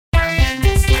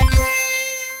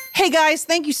Hey guys,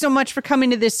 thank you so much for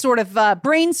coming to this sort of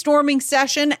brainstorming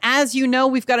session. As you know,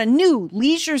 we've got a new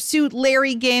Leisure Suit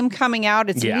Larry game coming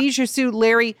out. It's Leisure Suit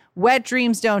Larry, Wet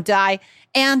Dreams Don't Die.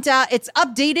 And it's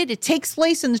updated. It takes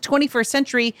place in the 21st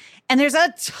century. And there's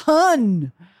a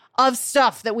ton of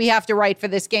stuff that we have to write for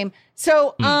this game.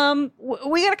 So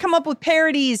we got to come up with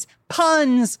parodies,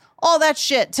 puns, all that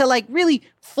shit to like really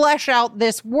flesh out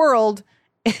this world.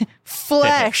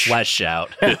 Flesh out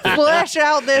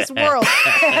this world.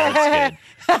 That's good.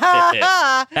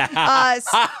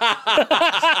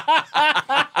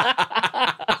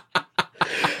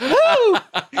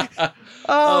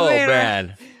 Oh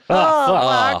man.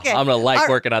 Okay. I'm gonna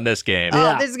working on this game.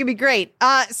 Oh, this is gonna be great.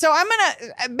 So I'm gonna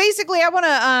I want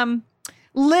to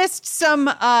list some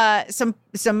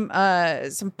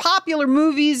popular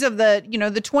movies of the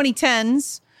the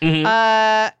 2010s.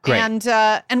 Great.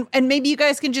 And maybe you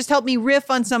guys can just help me riff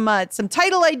on some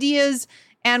title ideas,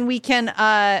 and we can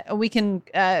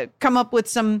come up with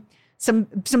some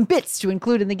bits to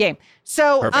include in the game.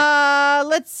 So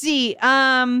let's see.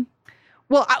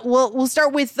 We'll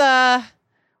start with the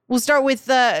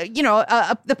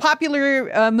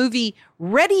popular movie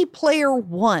Ready Player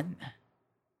One.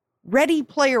 Ready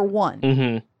Player One.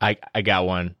 Mm-hmm. I got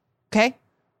one. Okay.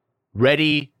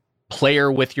 Ready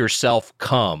Player with Yourself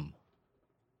Come.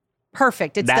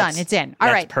 Perfect. It's done. It's in. All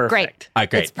right. Perfect. Great. All right,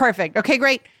 great. It's perfect. Okay,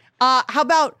 great. How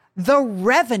about The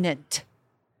Revenant?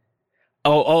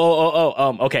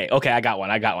 Okay. I got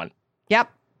one. Yep.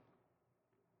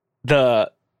 The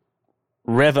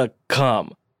Reva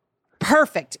Come.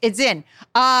 Perfect. It's in.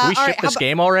 Can we ship this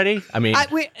game already? I mean,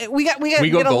 we got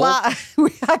a lot.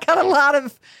 I got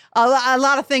a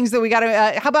lot of things that we got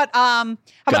to. How about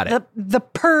the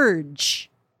Purge?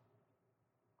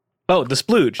 Oh, the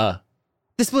Splooge.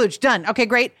 The Splooge. Done. Okay,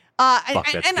 great.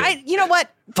 You know what?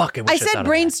 I said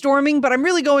brainstorming, but I'm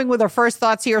really going with our first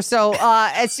thoughts here. So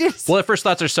as soon as the first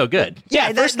thoughts are so good.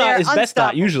 Yeah, first thought is best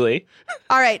thought usually.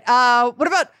 All right. What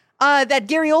about that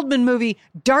Gary Oldman movie,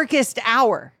 Darkest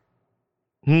Hour?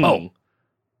 Oh,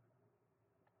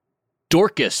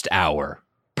 Dorkest Hour.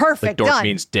 Perfect. Like dork done.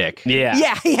 means dick.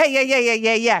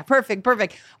 Yeah. Perfect. What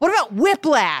about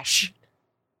Whiplash?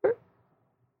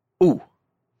 Ooh.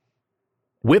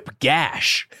 Whip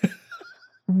Gash.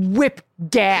 Whip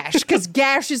Gash, because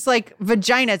gash is like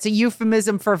vagina. It's a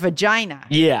euphemism for vagina.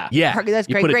 Yeah. That's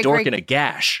you great. put great, a dork great. in a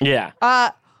gash. Yeah.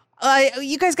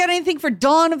 You guys got anything for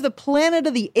Dawn of the Planet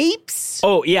of the Apes?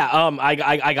 Oh yeah.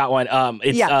 I got one.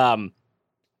 It's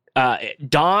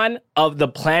Dawn of the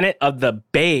Planet of the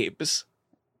Babes.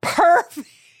 Perfect.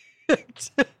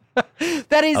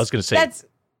 That is. I was going to say. That's.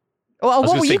 Well,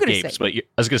 what were you going to say? I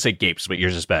was going to say Gapes, but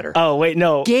yours is better. Oh wait,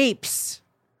 no. Gapes.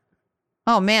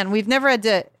 Oh man, we've never had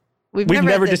to. We've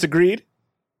never disagreed.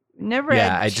 Never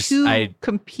had two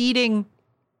competing.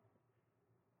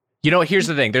 Here's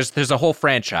the thing. There's a whole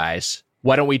franchise.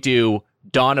 Why don't we do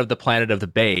Dawn of the Planet of the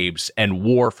Babes and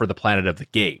War for the Planet of the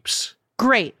Gapes?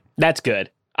 Great. That's good.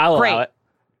 I'll allow it.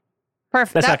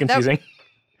 Perfect. That's not confusing.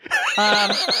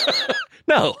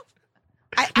 No.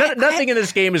 Nothing in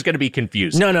this game is going to be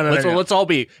confusing. No. Let's all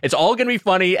be. It's all going to be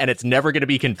funny, and it's never going to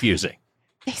be confusing.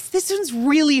 This one's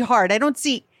really hard. I don't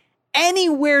see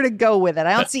anywhere to go with it.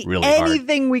 I don't see really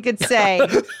anything we could say. Oh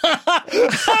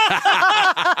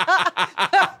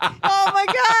my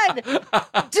God.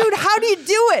 Dude, how do you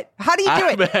do it?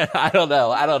 I don't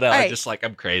know. Right.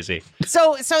 I'm crazy.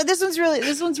 So this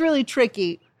one's really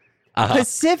tricky. Uh-huh.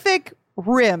 Pacific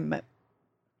Rim.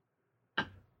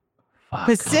 Fuck.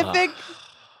 Pacific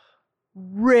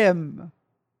Rim.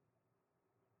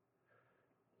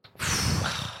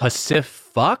 Pacific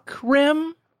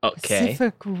Rim? Okay.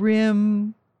 Pacific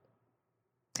Rim.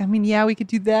 I mean, yeah, we could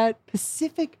do that.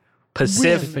 Pacific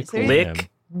Lick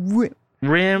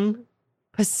Rim.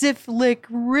 Pacific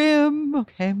Rim.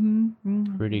 Okay.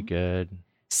 Pretty good.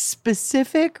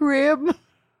 Specific Rim.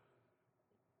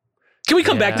 Can we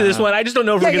come back to this one? I just don't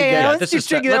know if we're going to get it. This is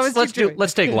tricky.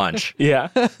 Let's take lunch. Yeah.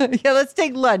 Yeah, let's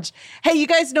take lunch. Hey, you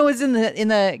guys know what's in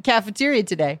the cafeteria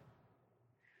today?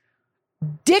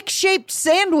 Dick-shaped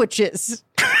sandwiches.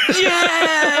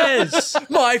 Yes!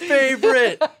 My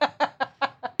favorite!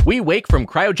 We wake from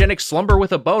cryogenic slumber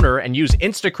with a boner and use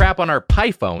Instacrap on our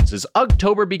PiPhones as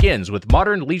Ugtober begins with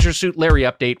modern Leisure Suit Larry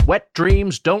update, Wet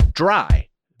Dreams Don't Dry.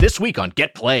 This week on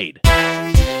Get Played.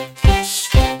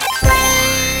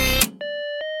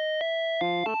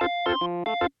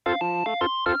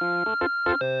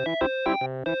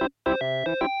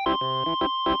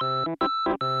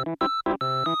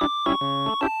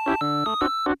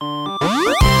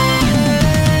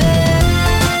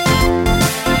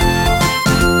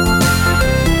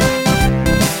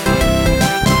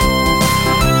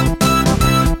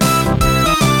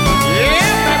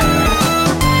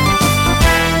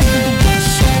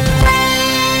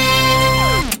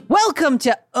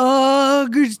 to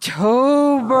October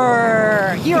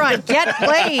here on Get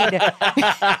Played.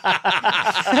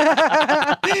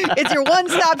 It's your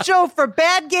one-stop show for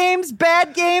bad games,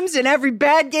 and every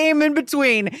bad game in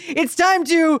between. It's time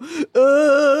to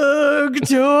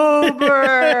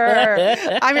October.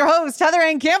 I'm your host, Heather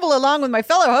Ann Campbell, along with my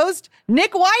fellow host,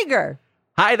 Nick Weiger.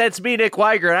 Hi, that's me, Nick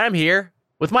Weiger, and I'm here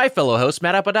with my fellow host,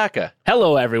 Matt Apodaca.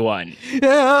 Hello, everyone.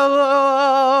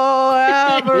 Hello,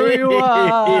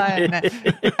 everyone.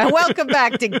 And welcome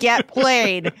back to Get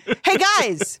Played. Hey,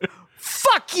 guys,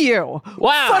 fuck you.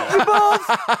 Wow. Fuck you both.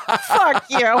 Fuck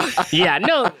you. Yeah,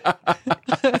 no.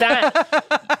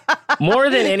 That,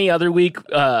 more than any other week,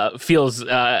 feels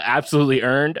absolutely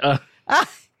earned.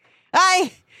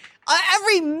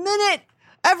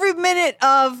 Every minute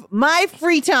of my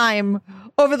free time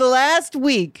over the last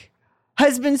week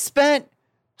has been spent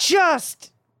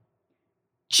just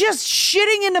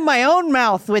shitting into my own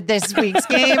mouth with this week's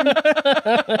game.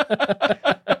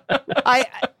 I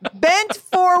bent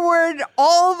forward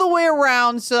all the way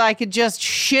around so I could just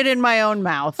shit in my own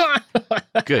mouth.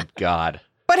 Good God.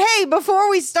 But hey,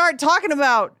 before we start talking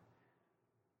about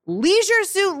Leisure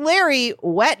Suit Larry,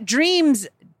 Wet Dreams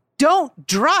Don't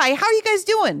Dry, how are you guys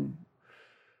doing?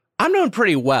 I'm doing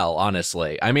pretty well,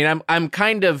 honestly. I mean, I'm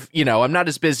kind of, I'm not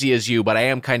as busy as you, but I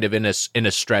am kind of in a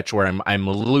stretch where I'm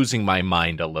losing my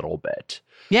mind a little bit.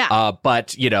 Yeah.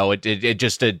 But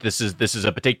this is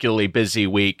a particularly busy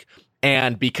week,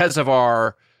 and because of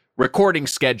our recording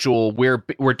schedule, we're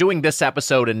doing this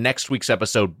episode and next week's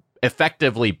episode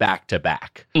effectively back to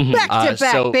back. Back to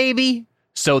back, baby.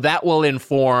 So that will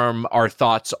inform our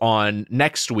thoughts on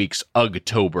next week's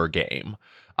October game.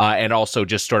 And also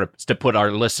just sort of to put our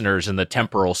listeners in the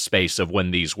temporal space of when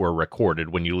these were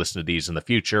recorded, when you listen to these in the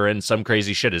future, and some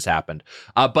crazy shit has happened.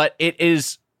 But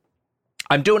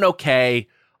I'm doing okay.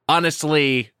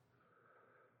 Honestly,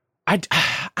 I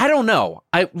don't know.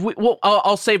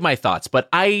 I'll save my thoughts, but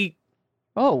I'll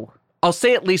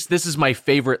say at least this is my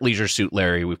favorite Leisure Suit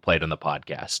Larry we've played on the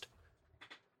podcast.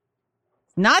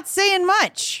 Not saying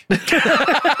much.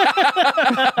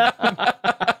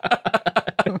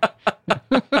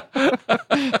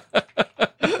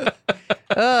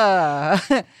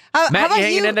 Matt, you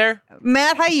hanging in there?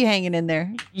 Matt, how you hanging in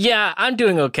there? Yeah, I'm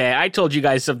doing okay. I told you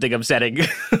guys something upsetting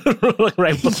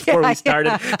right before we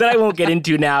started that I won't get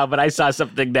into now, but I saw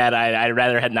something that I'd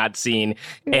rather had not seen.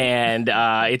 And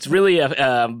it's really,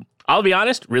 I'll be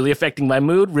honest, really affecting my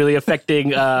mood, really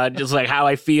affecting just like how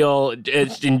I feel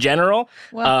in general.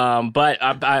 Well, but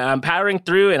I'm powering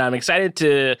through, and I'm excited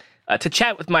to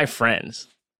chat with my friends.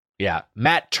 Yeah,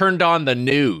 Matt turned on the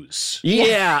news.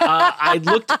 Yeah, I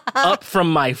looked up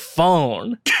from my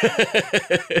phone.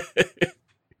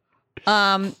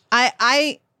 Podcast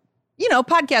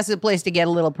is a place to get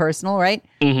a little personal, right?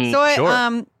 Mm-hmm, so,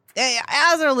 sure.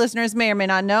 As our listeners may or may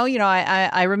not know,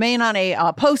 I remain on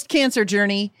a post-cancer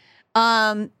journey,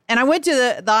 and I went to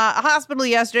the hospital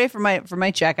yesterday for my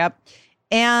checkup,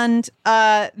 and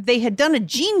they had done a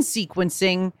gene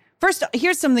sequencing. First,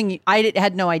 here's something I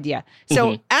had no idea.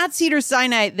 So at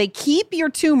Cedars-Sinai, they keep your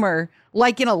tumor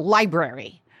like in a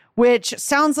library, which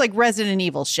sounds like Resident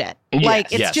Evil shit. Yes,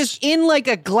 like it's just in like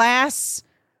a glass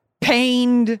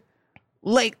paned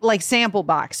like sample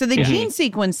box. So they gene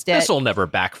sequenced it. This will never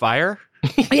backfire.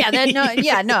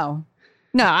 No.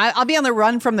 I'll be on the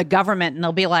run from the government, and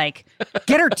they'll be like,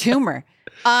 "Get her tumor."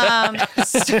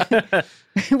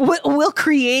 We'll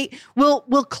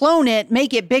clone it,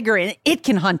 make it bigger, and it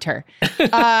can hunt her.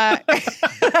 That's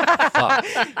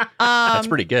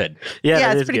pretty good.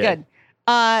 Yeah, it's pretty good.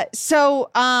 So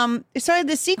I had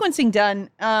the sequencing done,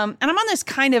 and I'm on this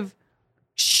kind of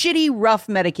shitty, rough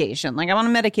medication. Like I'm on a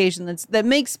medication that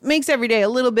makes every day a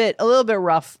little bit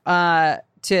rough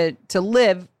to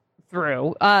live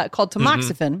through, called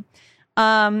tamoxifen,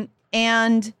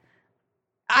 and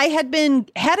I had been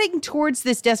heading towards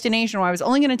this destination where I was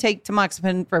only going to take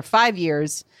tamoxifen for 5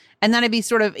 years, and then I'd be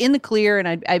sort of in the clear,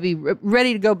 and I'd be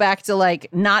ready to go back to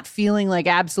like not feeling like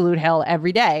absolute hell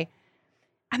every day.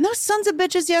 And those sons of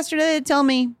bitches yesterday, they tell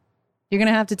me, you're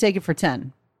going to have to take it for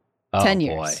 10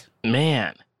 years. Boy.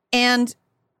 Man. And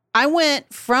I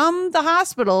went from the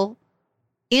hospital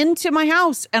into my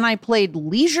house, and I played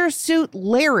Leisure Suit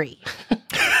Larry.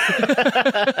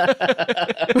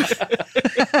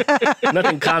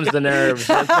 Nothing calms the nerves.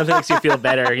 Nothing makes you feel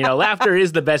better. Laughter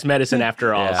is the best medicine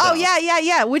after all. Yeah. So. Oh,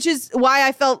 yeah. Which is why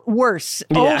I felt worse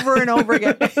over and over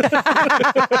again.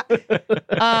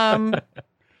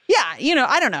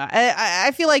 I don't know.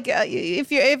 I feel like if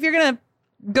you're going to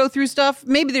go through stuff,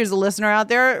 maybe there's a listener out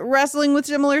there wrestling with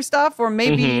similar stuff, or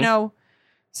maybe,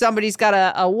 somebody's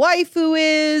got a wife who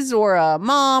is, or a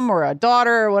mom or a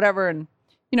daughter or whatever. And,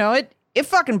 it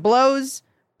fucking blows,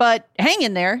 but hang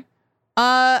in there.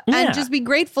 And just be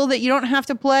grateful that you don't have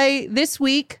to play this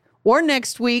week or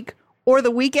next week or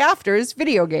the week after's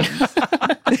video games.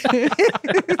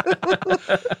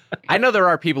 I know there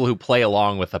are people who play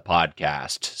along with the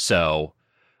podcast, so,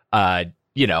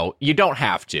 you don't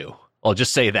have to. I'll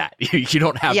just say that. You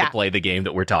don't have to play the game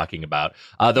that we're talking about.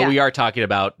 Though we are talking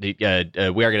about, we are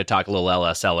going to talk a little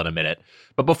LSL in a minute.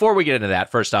 But before we get into that,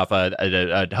 first off,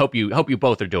 hope you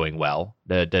both are doing well.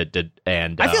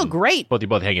 And I feel great.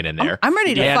 Both hanging in there. I'm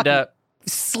ready to fucking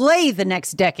slay the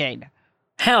next decade.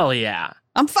 Hell yeah.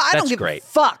 I'm fine. I don't give a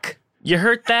fuck. You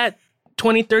heard that?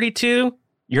 2032?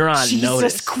 You're on notice.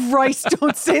 Jesus Christ,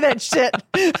 don't say that shit.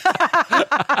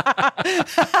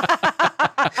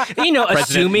 President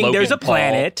assuming Logan there's a Paul.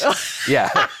 planet.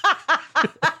 Yeah.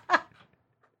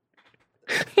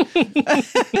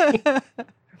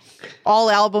 All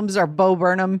albums are Bo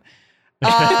Burnham.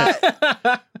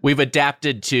 We've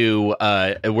adapted to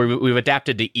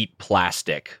eat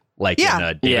plastic, like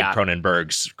in David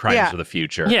Cronenberg's Crimes of the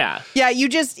Future. Yeah. Yeah, you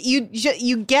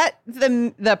get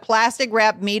the plastic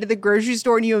wrap made at the grocery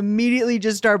store and you immediately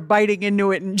just start biting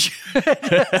into it and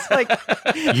it's like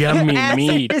yummy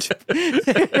meat.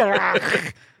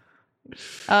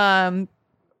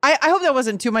 I hope that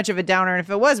wasn't too much of a downer, and if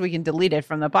it was, we can delete it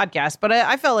from the podcast. But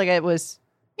I felt like it was,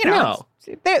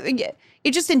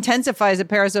 it just intensifies a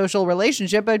parasocial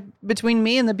relationship between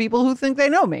me and the people who think they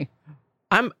know me.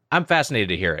 I'm fascinated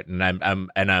to hear it, and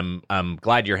I'm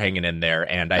glad you're hanging in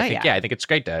there. And I think it's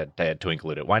great to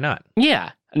include it. Why not?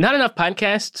 Yeah, not enough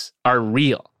podcasts are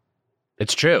real.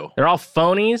 It's true. They're all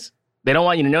phonies. They don't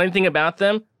want you to know anything about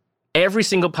them. Every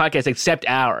single podcast except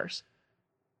ours.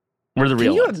 We're the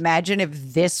real ones. Can you imagine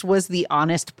if this was the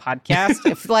honest podcast?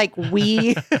 If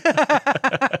we...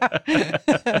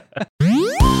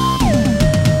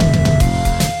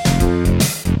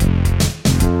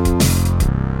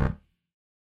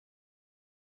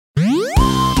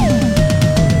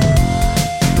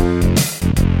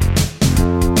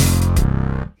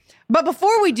 But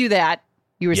before we do that,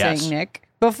 you were saying, Nick,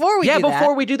 before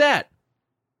we do that,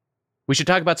 we should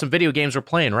talk about some video games we're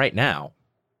playing right now.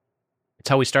 It's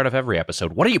how we start off every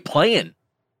episode. What are you playing?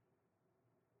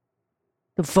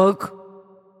 The fuck?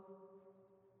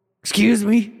 Excuse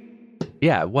me?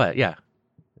 Yeah, what? Yeah.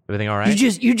 Everything all right?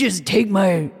 You just take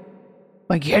my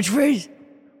catchphrase?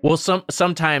 Well,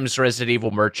 sometimes Resident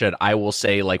Evil Merchant, I will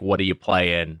say, what are you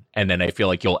playing? And then I feel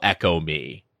like you'll echo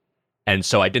me. And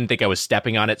so I didn't think I was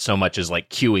stepping on it so much as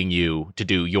cueing you to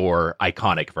do your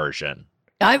iconic version.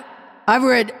 I've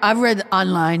read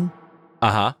online.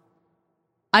 Uh-huh.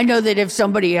 I know that if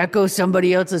somebody echoes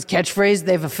somebody else's catchphrase,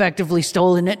 they've effectively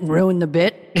stolen it and ruined the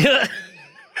bit.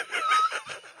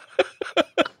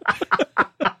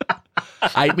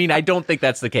 I mean, I don't think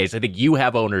that's the case. I think you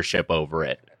have ownership over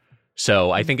it.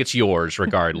 So I think it's yours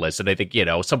regardless. And I think,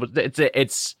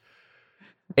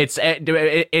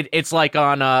 it's like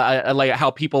on like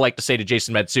how people like to say to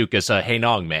Jason Mantzoukas, "Hey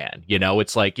Nong Man,"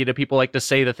 it's like people like to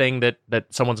say the thing that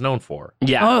someone's known for.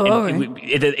 Yeah,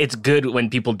 it's good when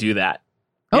people do that.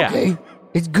 Okay, yeah.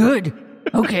 It's good.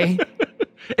 Okay,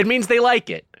 it means they like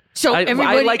it. So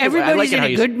everybody's in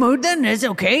a good mood. Then it's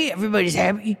okay. Everybody's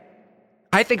happy.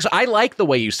 I think so. I like the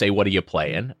way you say, "What are you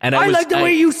playing?" And I like the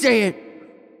way you say it.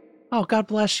 Oh, God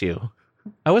bless you.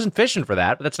 I wasn't fishing for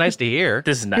that, but that's nice to hear.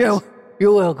 This is nice.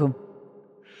 You're welcome.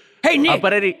 Hey, Nick.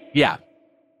 Yeah.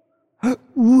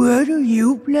 What are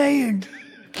you playing?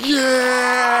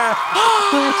 Yeah!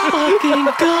 Let's fucking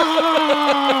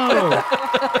go!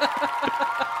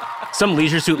 Some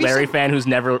Leisure Suit Larry fan who's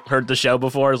never heard the show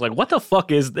before is like, what the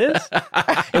fuck is this?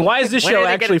 And why is this show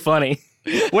actually funny?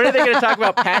 When are they going to talk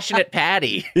about Passionate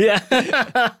Patty? Yeah.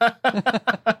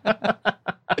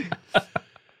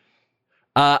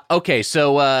 Okay,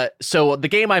 so the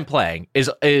game I'm playing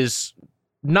is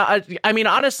not, I mean,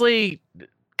 honestly,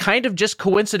 kind of just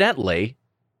coincidentally,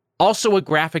 also a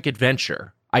graphic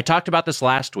adventure. I talked about this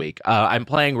last week. I'm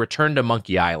playing Return to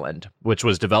Monkey Island, which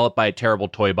was developed by Terrible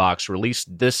Toy Box,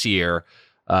 released this year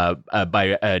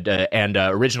by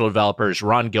original developers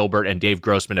Ron Gilbert and Dave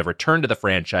Grossman have returned to the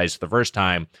franchise for the first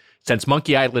time since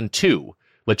Monkey Island 2,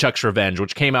 LeChuck's Revenge,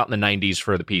 which came out in the 90s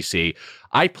for the PC.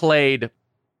 I played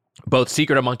both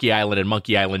Secret of Monkey Island and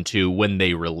Monkey Island 2 when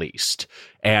they released.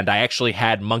 And I actually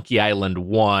had Monkey Island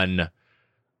 1,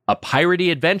 a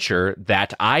piratey adventure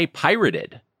that I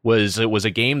pirated. It was a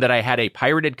game that I had a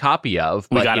pirated copy of.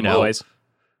 But, we got him, boys.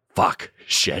 Fuck.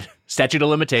 Shit. Statute of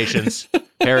limitations.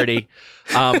 Parody.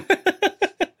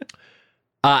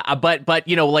 But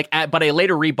you know, like, but I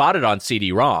later rebought it on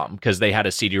CD-ROM because they had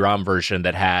a CD-ROM version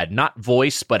that had not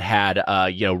voice but had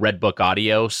you know, Red Book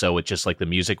audio, so it just like the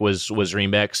music was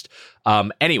remixed.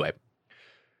 Anyway,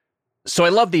 so I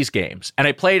love these games, and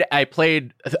I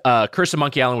played Curse of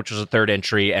Monkey Island, which was the third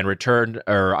entry, and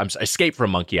Escape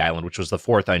from Monkey Island, which was the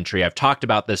fourth entry. I've talked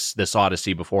about this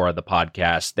Odyssey before on the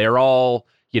podcast. They're all,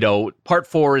 you know, part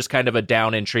 4 is kind of a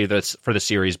down entry that's for the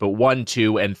series, but 1,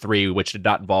 2, and 3, which did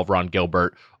not involve Ron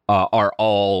Gilbert, are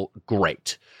all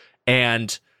great.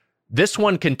 And this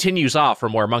one continues off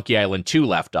from where Monkey Island 2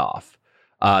 left off.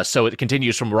 So it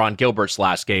continues from Ron Gilbert's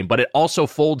last game, but it also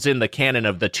folds in the canon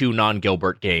of the 2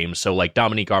 non-Gilbert games. So like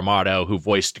Dominique Armato, who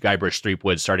voiced Guybrush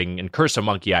Threepwood starting in Curse of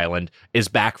Monkey Island, is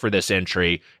back for this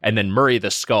entry. And then Murray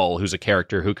the Skull, who's a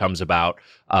character who comes about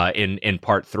in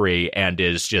part 3 and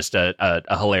is just a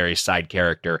hilarious side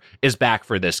character, is back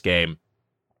for this game.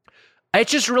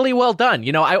 It's just really well done.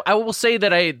 You know, I will say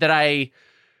that I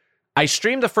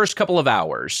streamed the first couple of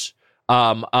hours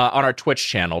on our Twitch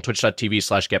channel,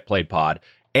 twitch.tv/getplayedpod.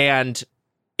 And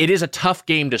it is a tough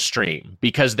game to stream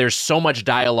because there's so much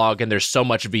dialogue and there's so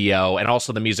much VO, and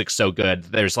also the music's so good.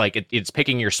 There's like, it's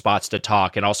picking your spots to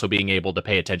talk and also being able to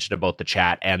pay attention to both the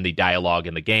chat and the dialogue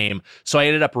in the game. So I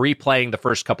ended up replaying the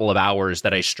first couple of hours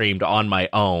that I streamed on my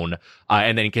own,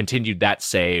 and then continued that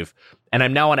save. And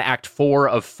I'm now on Act 4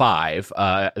 of 5.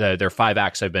 There are 5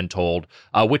 acts, I've been told,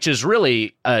 which is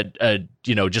really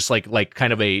you know, just like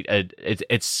kind of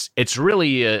it's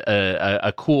really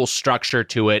a cool structure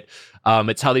to it.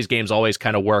 It's how these games always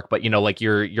kind of work. But you know, like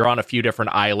you're on a few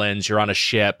different islands, you're on a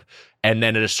ship, and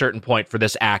then at a certain point for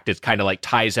this act, it kind of like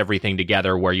ties everything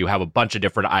together, where you have a bunch of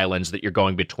different islands that you're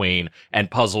going between,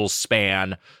 and puzzles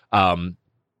span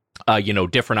you know,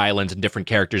 different islands and different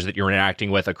characters that you're interacting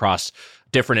with across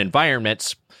different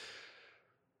environments.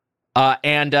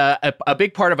 And a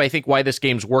big part of, I think, why this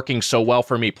game's working so well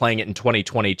for me playing it in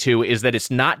 2022 is that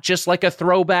it's not just like a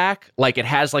throwback. Like, it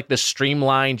has like this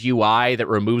streamlined UI that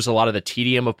removes a lot of the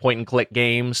tedium of point and click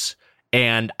games.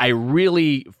 And I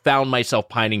really found myself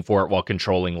pining for it while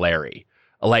controlling Larry.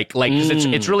 Like, because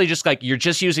it's really just like you're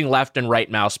just using left and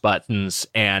right mouse buttons,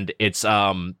 and it's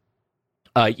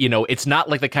you know, it's not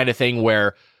like the kind of thing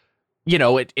where, you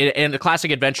know, it in the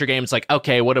classic adventure game, it's like,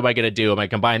 okay, what am I going to do? Am I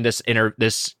combine this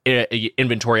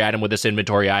inventory item with this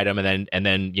inventory item, and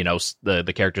then you know,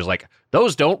 the character's like,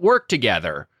 those don't work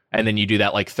together, and then you do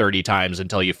that like 30 times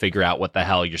until you figure out what the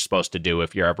hell you're supposed to do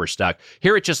if you're ever stuck.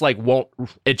 Here, it just like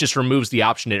it just removes the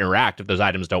option to interact if those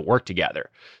items don't work together.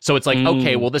 So it's like,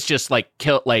 okay, well, this just like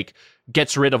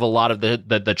gets rid of a lot of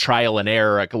the trial and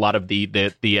error, like a lot of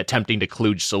the attempting to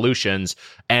kludge solutions,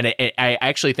 and I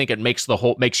actually think it makes you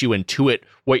intuit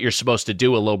what you're supposed to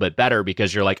do a little bit better,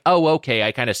 because you're like, oh, okay,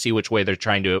 I kind of see which way they're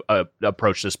trying to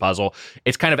approach this puzzle.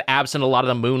 It's kind of absent a lot of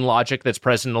the moon logic that's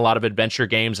present in a lot of adventure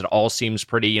games. It all seems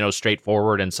pretty, you know,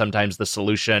 straightforward, and sometimes the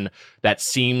solution that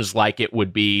seems like it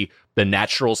would be the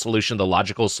natural solution, the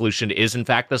logical solution, is in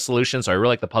fact the solution. So I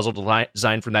really like the puzzle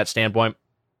design from that standpoint.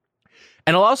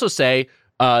 And I'll also say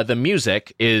the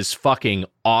music is fucking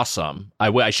awesome.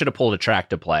 I should have pulled a track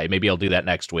to play. Maybe I'll do that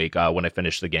next week when I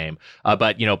finish the game.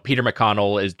 But, you know, Peter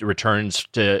McConnell returns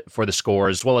for the score,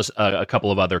 as well as a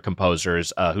couple of other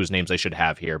composers whose names I should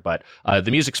have here. But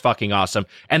the music's fucking awesome.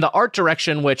 And the art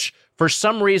direction, which for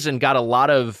some reason got a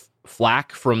lot of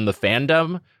flack from the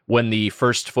fandom when the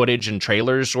first footage and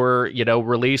trailers were, you know,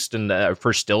 released, and the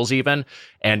first stills even,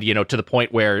 and, you know, to the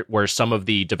point where some of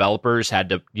the developers had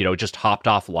to, you know, just hopped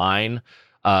offline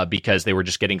because they were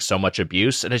just getting so much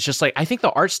abuse. And it's just like, I think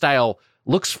the art style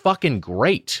looks fucking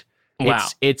great. Wow.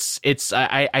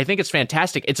 I think it's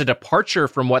fantastic. It's a departure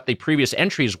from what the previous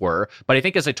entries were, but I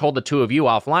think, as I told the two of you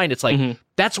offline, it's like,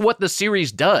 that's what the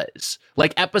series does.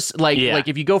 Like like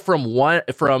if you go from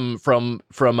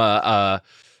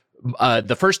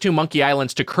the first 2 Monkey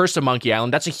Islands to Curse of Monkey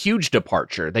Island, that's a huge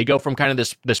departure. They go from kind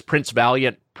of this Prince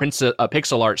Valiant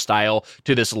pixel art style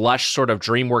to this lush sort of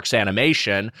DreamWorks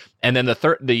animation, and then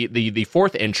the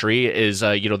fourth entry is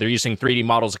you know, they're using 3D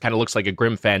models. It kind of looks like a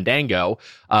Grim Fandango,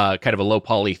 kind of a low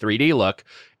poly 3D look.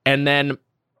 And then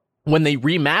when they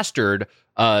remastered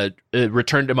when they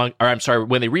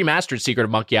remastered Secret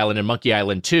of Monkey Island and Monkey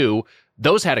Island 2,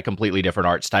 those had a completely different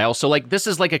art style. So like, this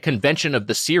is like a convention of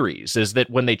the series, is that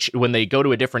when they go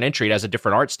to a different entry, it has a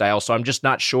different art style. So I'm just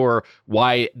not sure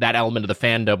why that element of the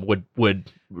fandom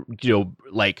would you know,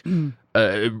 like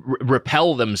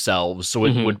repel themselves. So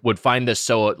it would find this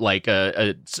so like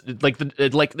like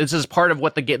this is part of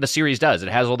what the series does. It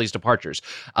has all these departures.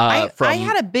 I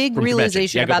had a big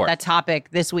realization about that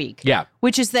topic this week. Yeah,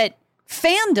 which is that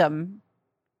fandom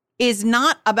is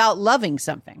not about loving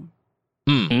something.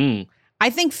 I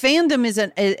think fandom is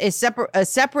a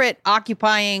separate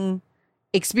occupying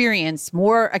experience,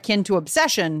 more akin to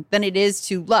obsession than it is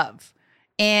to love.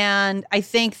 And I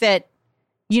think that,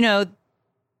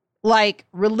 like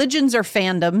religions are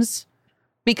fandoms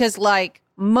because like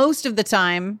most of the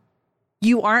time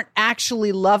you aren't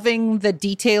actually loving the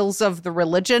details of the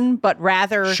religion, but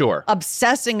rather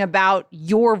obsessing about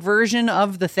your version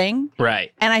of the thing.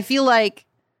 Right. And I feel like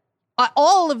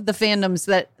all of the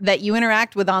fandoms that you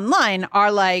interact with online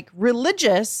are like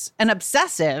religious and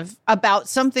obsessive about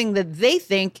something that they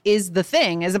think is the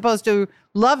thing, as opposed to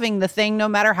loving the thing no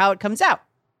matter how it comes out.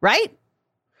 Right?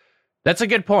 That's a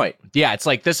good point. Yeah, it's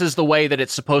like, this is the way that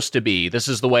it's supposed to be. This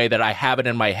is the way that I have it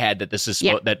in my head that this is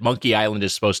that Monkey Island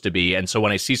is supposed to be. And so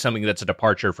when I see something that's a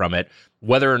departure from it,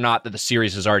 whether or not that the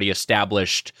series has already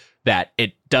established that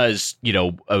it does,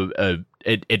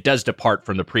 it does depart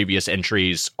from the previous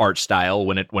entry's art style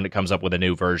when it comes up with a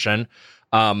new version,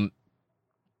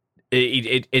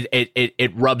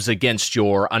 it rubs against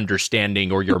your understanding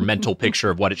or your mental picture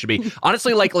of what it should be.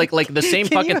 Honestly, like the same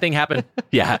fucking thing happened.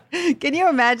 Yeah. Can you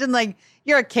imagine, like,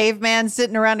 you're a caveman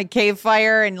sitting around a cave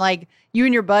fire and like you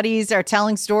and your buddies are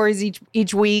telling stories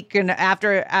each week, and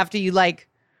after you like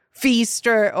feast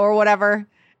or whatever,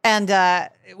 and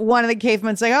one of the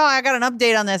cavemen's like, oh, I got an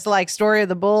update on this like story of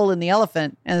the bull and the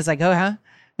elephant, and it's like, oh, huh?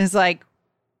 And it's like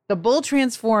the bull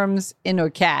transforms into a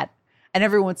cat. And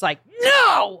everyone's like,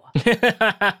 no!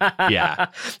 Yeah.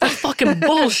 That's fucking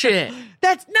bullshit.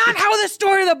 That's not how the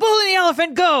story of the bull and the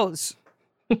elephant goes.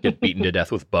 Get beaten to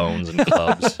death with bones and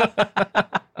clubs.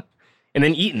 And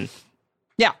then eaten.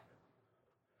 Yeah.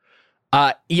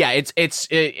 I'm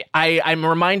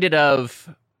reminded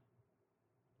of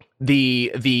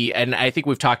the and I think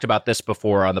we've talked about this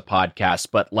before on the podcast,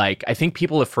 but like, I think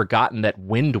people have forgotten that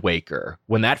Wind Waker,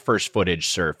 when that first footage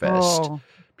surfaced,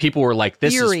 people were like,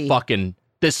 this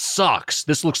sucks.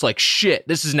 This looks like shit.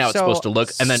 This isn't how it's supposed to look.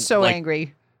 And then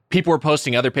angry. People were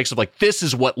posting other pics of like, this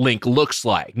is what Link looks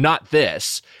like, not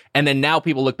this. And then now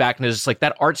people look back and it's like,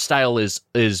 that art style is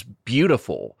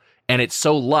beautiful. And it's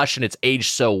so lush and it's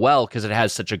aged so well because it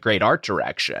has such a great art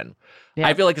direction. Yeah.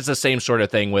 I feel like it's the same sort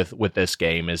of thing with this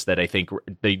game, is that I think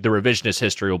the revisionist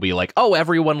history will be like, oh,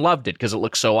 everyone loved it because it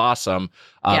looks so awesome.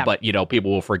 But,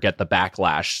 people will forget the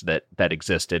backlash that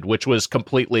existed, which was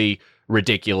completely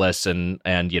ridiculous. And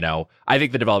I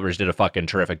think the developers did a fucking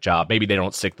terrific job. Maybe they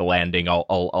don't stick the landing.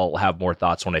 I'll have more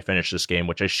thoughts when I finish this game,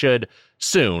 which I should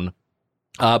soon.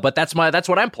 But that's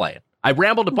what I'm playing. I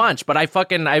rambled a bunch, but I've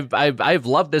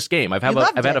loved this game. I've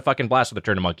had a fucking blast with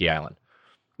Return to Monkey Island.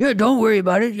 Yeah, don't worry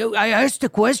about it. I asked a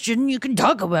question. You can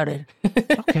talk about it.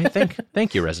 Okay,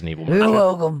 thank you, Resident Evil. You're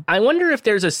welcome. I wonder if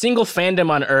there's a single fandom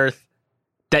on Earth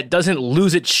that doesn't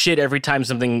lose its shit every time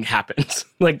something happens.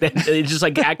 Like, that it just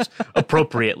like acts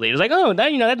appropriately. It's like, oh,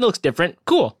 that looks different.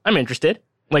 Cool, I'm interested.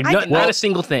 Like, not a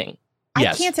single thing.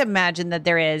 I can't imagine that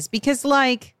there is, because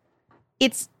like,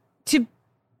 it's to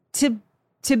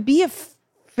be a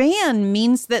fan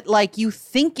means that like you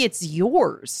think it's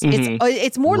yours. Mm-hmm.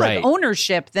 It's more like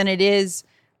ownership than it is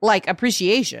like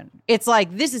appreciation. It's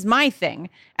like, this is my thing.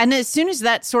 And as soon as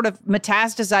that sort of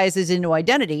metastasizes into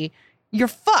identity, you're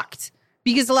fucked.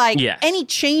 Because like any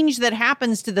change that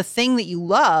happens to the thing that you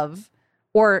love,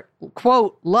 or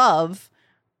quote love,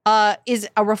 is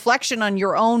a reflection on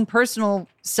your own personal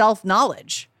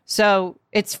self-knowledge. So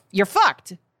you're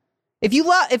fucked. If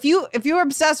you're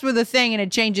obsessed with a thing and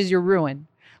it changes, you're ruined.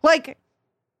 Like,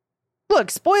 look,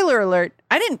 spoiler alert,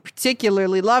 I didn't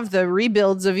particularly love the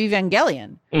rebuilds of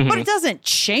Evangelion, but it doesn't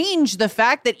change the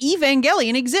fact that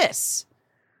Evangelion exists.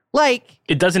 Like,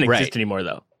 it doesn't exist anymore,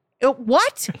 though.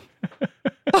 What?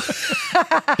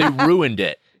 They ruined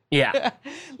it. Yeah.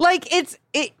 Like,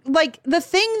 like the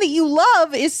thing that you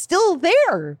love is still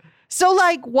there. So,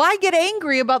 like, why get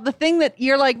angry about the thing that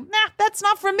you're like, nah, that's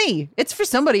not for me. It's for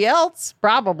somebody else,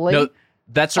 probably. No,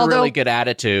 that's a really good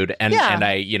attitude. And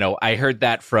I heard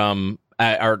that from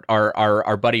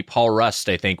our buddy Paul Rust,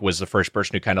 I think, was the first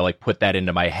person who kind of like put that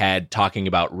into my head, talking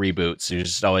about reboots. He was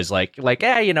just always like,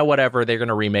 whatever, they're going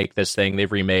to remake this thing. They've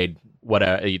remade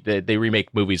they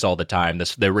remake movies all the time.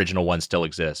 The original one still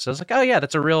exists. So I was like, oh yeah,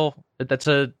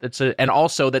 and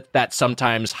also that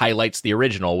sometimes highlights the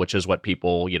original, which is what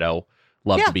people,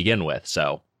 love to begin with.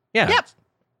 So yeah. Yep.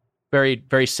 Very,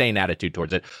 very sane attitude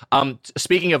towards it.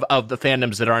 Speaking of the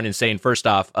fandoms that aren't insane, first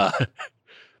off,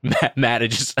 Matt,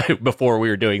 just before we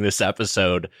were doing this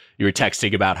episode, you were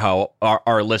texting about how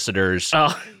our listeners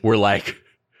were like,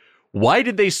 why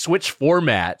did they switch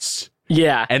formats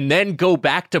Yeah. and then go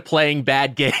back to playing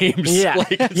bad games. Yeah.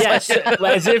 Yes.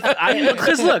 As if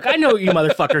because look, I know what you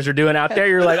motherfuckers are doing out there.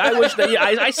 You're like, I wish that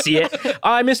I see it. Oh,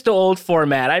 I miss the old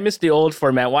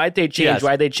format. Why'd they change? Yes.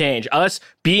 Why'd they change? Us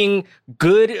being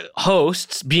good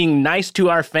hosts, being nice to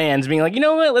our fans, being like, you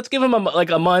know what? Let's give them a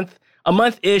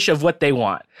month-ish of what they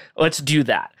want. Let's do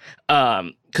that.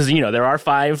 Because there are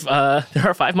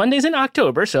 5 Mondays in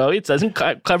October, so it doesn't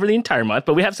cover the entire month,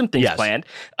 but we have some things planned.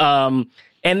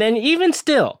 And then even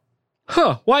still,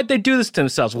 why'd they do this to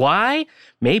themselves? Why?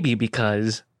 Maybe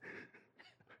because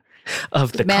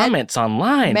of the comments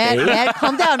online. Matt,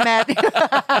 calm down, Matt.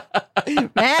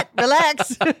 Matt,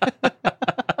 relax.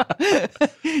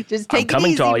 Just take I'm coming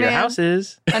it easy, to all your man.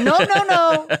 houses.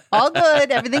 No. All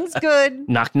good. Everything's good.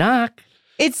 Knock, knock.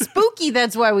 It's spooky.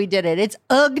 That's why we did it. It's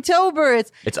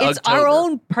Ugtober. It's our Ugtober.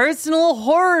 own personal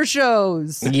horror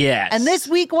shows. Yes. And this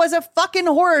week was a fucking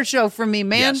horror show for me,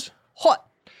 man. Yes.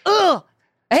 Ugh.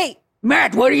 Hey,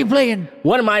 Matt, what are you playing?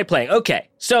 What am I playing? Okay,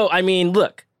 so I mean,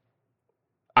 look,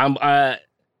 I'm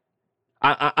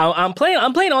playing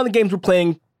all the games we're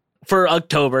playing for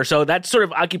October, so that's sort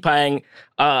of occupying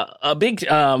a big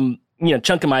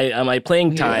chunk of my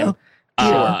playing time.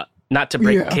 Not to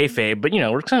break kayfabe, but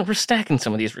we're stacking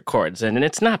some of these records, and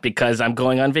it's not because I'm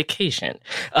going on vacation.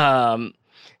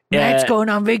 Matt's going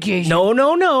on vacation.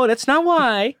 No, that's not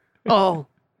why. Oh,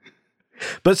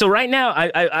 But so right now,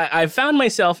 I found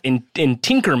myself in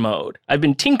tinker mode. I've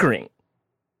been tinkering.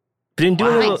 Been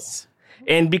doing a little,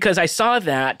 and because I saw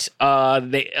that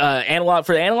the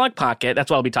Analog Pocket, that's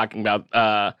what I'll be talking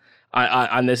about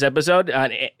on this episode.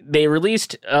 They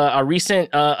released a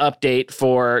recent update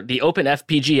for the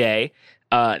OpenFPGA,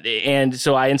 and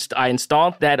so I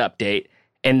installed that update,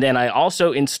 and then I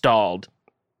also installed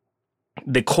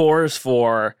the cores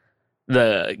for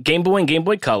the Game Boy and Game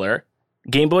Boy Color,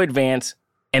 Game Boy Advance,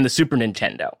 and the Super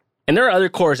Nintendo. And there are other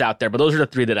cores out there, but those are the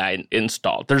 3 that I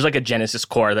installed. There's like a Genesis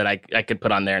core that I could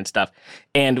put on there and stuff.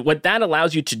 And what that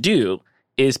allows you to do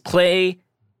is play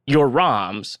your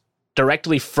ROMs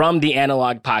directly from the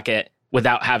Analog Pocket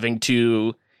without having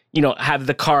to, have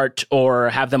the cart or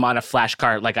have them on a flash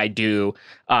cart like I do.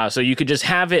 So you could just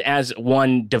have it as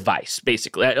one device,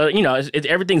 basically.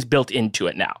 Everything's built into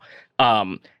it now.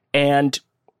 And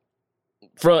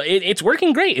it's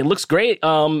working great. It looks great.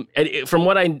 From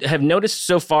what I have noticed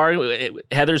so far,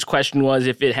 Heather's question was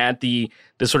if it had the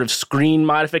sort of screen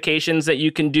modifications that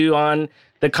you can do on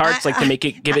the carts, like to make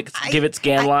it give it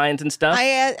scan lines and stuff. I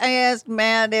asked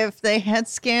Matt if they had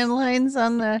scan lines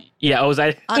on the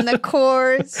on the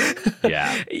cores.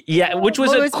 Yeah, which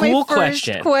was a cool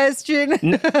question.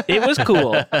 It was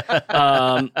cool.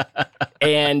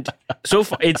 And so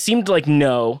far, it seemed like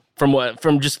no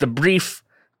from just the brief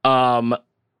glance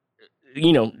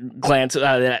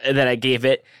that I gave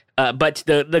it. But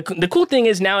the cool thing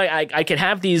is now I could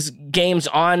have these games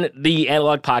on the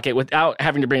Analog Pocket without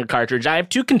having to bring a cartridge. I have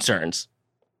 2 concerns.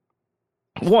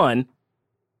 One,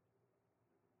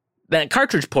 that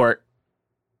cartridge port,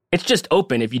 it's just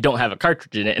open if you don't have a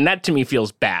cartridge in it, and that to me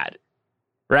feels bad.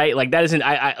 Right? Like that isn't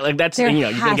that's there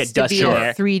you're gonna get dust in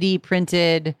there. 3D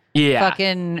printed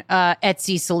fucking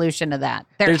Etsy solution to that.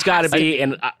 There's got to be,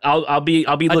 and I'll be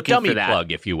looking dummy for that.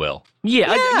 plug, if you will.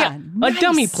 A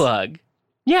dummy plug.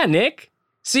 Yeah, Nick.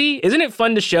 See, isn't it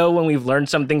fun to show when we've learned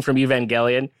something from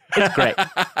Evangelion? It's great.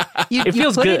 It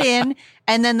feels put good. it in,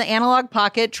 and then the Analog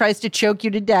Pocket tries to choke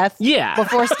you to death.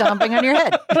 Before stomping on your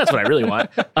head. That's what I really want.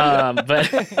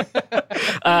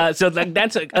 So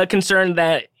that's a concern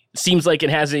that seems like it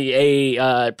has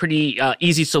a pretty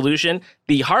easy solution.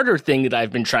 The harder thing that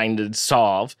I've been trying to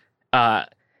solve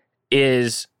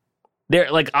is there,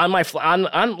 like on my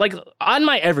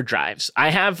EverDrives.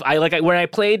 When I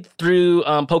played through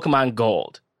Pokemon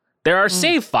Gold, there are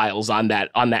save files on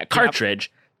that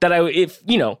cartridge that I,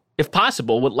 if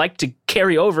possible, would like to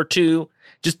carry over to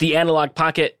just the Analog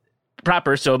Pocket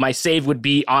proper. So my save would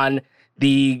be on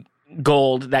the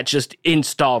Gold that's just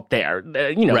installed there,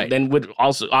 then would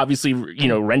also obviously,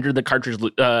 render the cartridge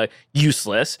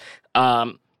useless.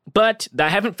 But I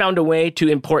haven't found a way to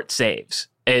import saves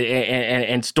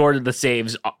and store the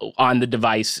saves on the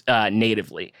device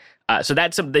natively. So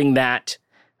that's something that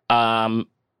I'll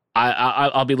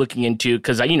be looking into,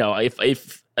 because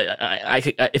if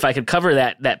I could cover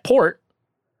that port,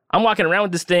 I'm walking around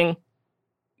with this thing.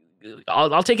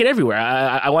 I'll take it everywhere.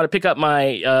 I want to pick up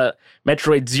my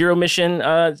Metroid Zero Mission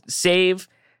save,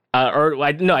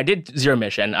 I did Zero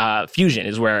Mission. Fusion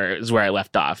is where I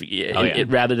left off.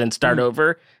 Rather than start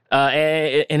over.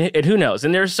 And who knows?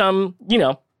 And there's some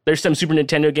Super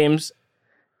Nintendo games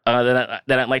that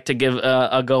I'd like to give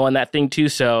a go on that thing too.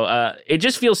 So it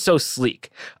just feels so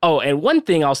sleek. Oh, and one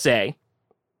thing I'll say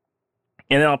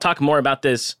and then I'll talk more about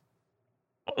this.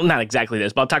 Well, not exactly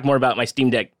this, but I'll talk more about my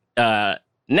Steam Deck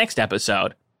next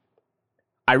episode.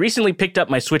 I recently picked up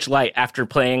my Switch Lite after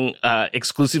playing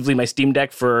exclusively my Steam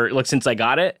Deck since I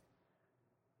got it.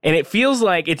 And it feels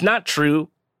like it's not true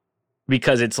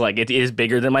because it's like it is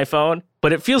bigger than my phone,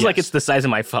 but it feels like it's the size of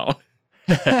my phone.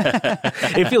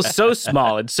 It feels so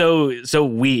small and so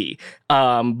wee,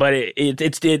 but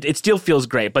it still feels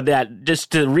great. But that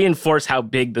just to reinforce how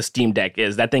big the Steam Deck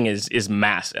is, that thing is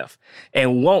massive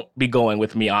and won't be going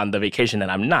with me on the vacation that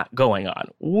I'm not going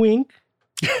on. Wink.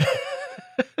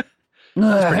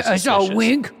 I saw a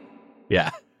wink.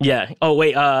 Yeah. Oh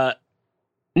wait. No,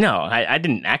 I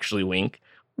didn't actually wink.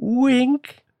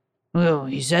 Wink. Well,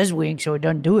 he says wink, so it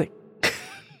doesn't do it.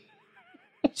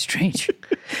 Strange.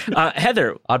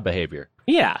 Heather. Odd behavior.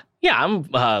 Yeah, I'm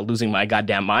losing my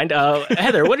goddamn mind.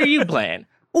 Heather, what are you playing?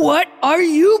 What are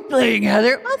you playing,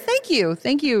 Heather? Well, thank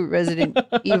you, Resident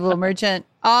Evil Merchant.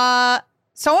 So I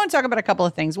want to talk about a couple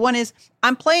of things. One is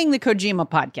I'm playing the Kojima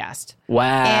podcast.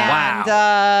 Wow.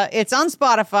 And it's on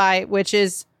Spotify, which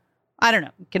is, I don't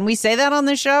know. Can we say that on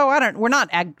the show? We're not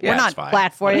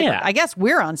platform. Yeah. I guess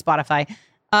we're on Spotify.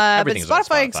 But Everything's on Spotify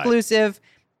Spotify. exclusive.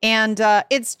 And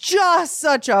it's just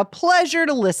such a pleasure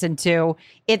to listen to.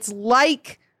 It's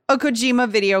like a Kojima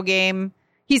video game.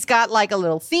 He's got like a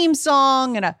little theme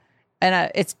song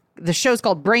the show's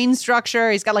called Brain Structure.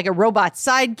 He's got like a robot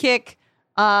sidekick.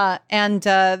 And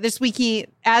this week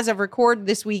as of record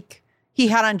this week, he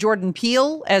had on Jordan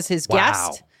Peele as his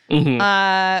guest,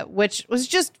 which was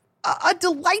just a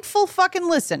delightful fucking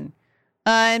listen.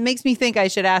 It makes me think I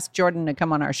should ask Jordan to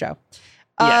come on our show.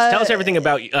 Yes, tell us everything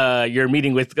about your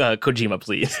meeting with Kojima,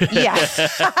 please. Yeah.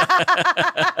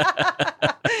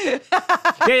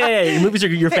 Yeah. Your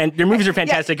movies are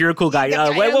fantastic. You're a cool guy.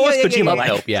 What was Kojima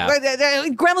like? Yeah.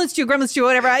 Gremlins 2,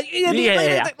 whatever.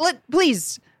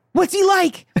 Please, what's he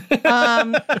like?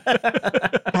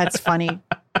 That's funny.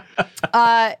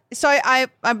 So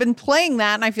I've been playing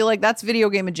that, and I feel like that's video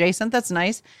game adjacent. That's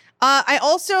nice. I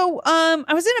also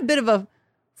I was in a bit of a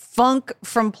funk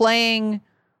from playing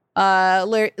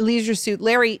Leisure Suit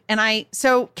Larry, and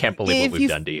Can't believe what we've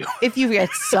done to you. If you get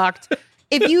sucked.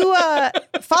 If you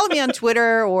follow me on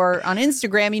Twitter or on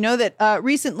Instagram, you know that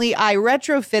recently I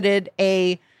retrofitted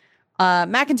a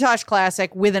Macintosh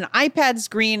Classic with an iPad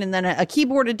screen and then a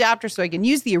keyboard adapter so I can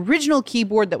use the original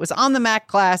keyboard that was on the Mac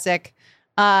Classic.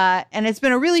 And it's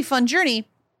been a really fun journey.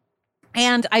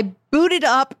 And I booted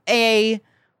up a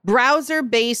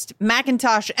browser-based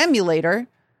Macintosh emulator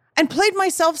and played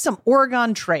myself some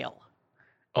Oregon Trail.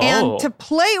 Oh. And to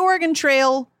play Oregon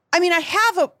Trail, I mean, I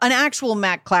have an actual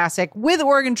Mac Classic with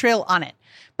Oregon Trail on it,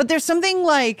 but there's something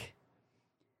like,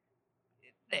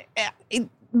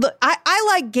 I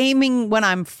like gaming when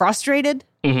I'm frustrated,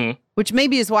 which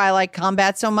maybe is why I like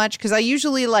combat so much, because I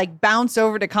usually like bounce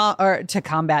over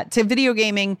to video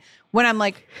gaming when I'm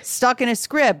like stuck in a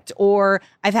script or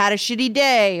I've had a shitty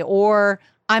day or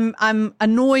I'm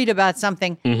annoyed about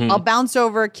something. I'll bounce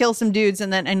over, kill some dudes,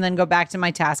 and then go back to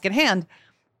my task at hand.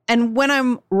 And when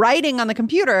I'm writing on the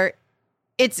computer,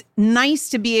 it's nice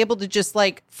to be able to just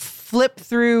like flip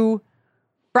through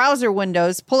browser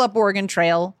windows, pull up Oregon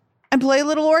Trail, and play a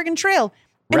little Oregon Trail.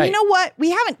 And you know what? We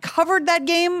haven't covered that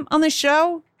game on the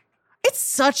show. It's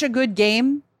such a good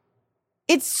game.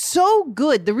 It's so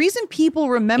good. The reason people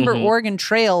remember Oregon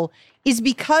Trail is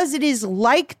because it is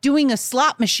like doing a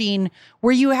slot machine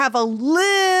where you have a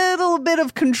little bit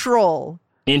of control.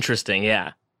 Interesting,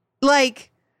 yeah. Like,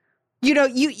 you know,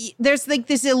 there's like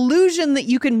this illusion that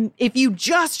you can, if you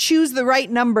just choose the right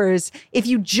numbers, if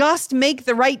you just make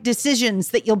the right decisions,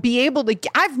 that you'll be able to.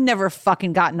 I've never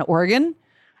fucking gotten to Oregon.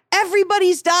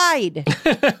 Everybody's died.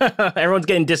 Everyone's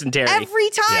getting dysentery. Every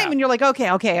time. And you're like,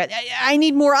 okay, I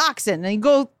need more oxen. And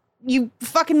you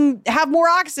fucking have more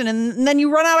oxen and then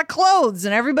you run out of clothes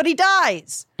and everybody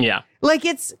dies. Yeah. Like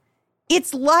it's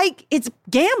like it's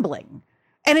gambling.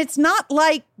 And it's not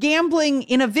like gambling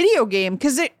in a video game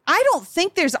because I don't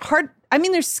think there's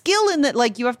there's skill in that,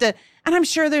 like you have to, and I'm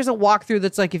sure there's a walkthrough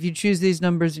that's like, if you choose these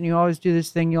numbers and you always do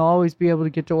this thing, you'll always be able to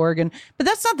get to Oregon. But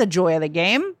that's not the joy of the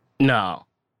game. No.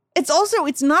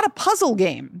 It's not a puzzle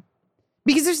game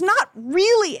because there's not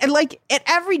really, like at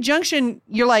every junction,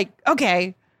 you're like,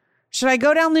 okay, should I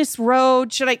go down this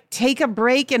road? Should I take a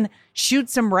break and shoot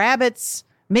some rabbits?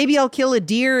 Maybe I'll kill a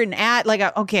deer and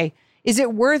okay. Is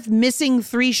it worth missing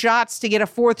 3 shots to get a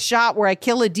 4th shot where I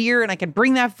kill a deer and I can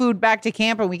bring that food back to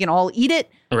camp and we can all eat it?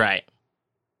 Right.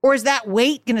 Or is that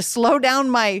weight going to slow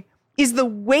down is the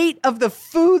weight of the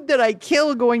food that I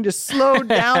kill going to slow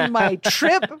down my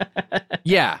trip?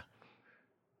 Yeah.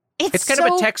 It's kind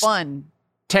so of a fun.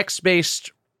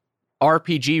 text-based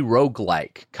RPG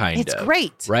roguelike, kind of. It's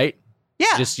great. Right?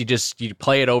 Yeah. You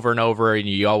play it over and over and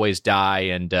you always die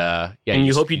and and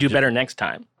you hope you do better next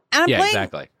time. And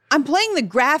exactly. I'm playing the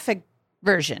graphic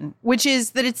version, which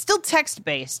is that it's still text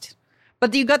based,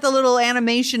 but you got the little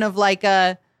animation of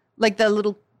the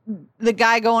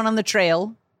guy going on the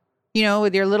trail,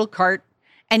 with your little cart,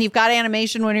 and you've got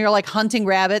animation when you're like hunting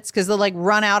rabbits because they'll like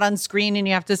run out on screen and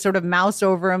you have to sort of mouse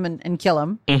over them and kill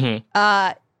them.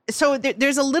 Mm-hmm. So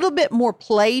there's a little bit more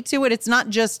play to it. It's not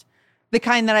just the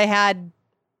kind that I had,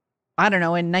 I don't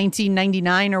know, in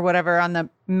 1999 or whatever on the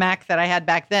Mac that I had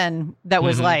back then. That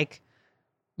was like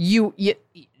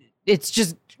it's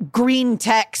just green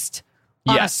text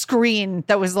on a screen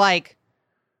that was like,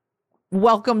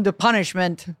 welcome to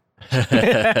punishment.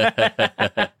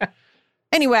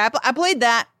 Anyway, I played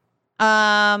that.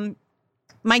 I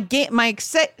need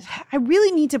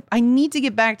to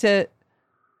get back to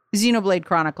Xenoblade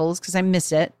Chronicles because I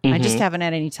miss it. I just haven't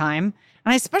had any time.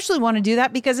 And I especially want to do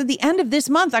that because at the end of this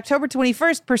month, October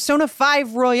 21st, Persona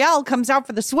 5 Royale comes out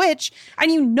for the Switch.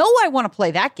 And I want to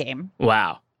play that game.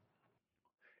 Wow.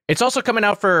 It's also coming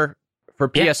out for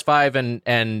PS5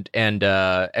 and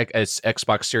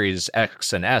Xbox Series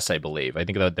X and S, I believe. I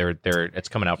think that it's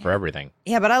coming out for everything.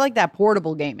 Yeah, but I like that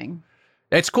portable gaming.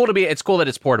 It's cool that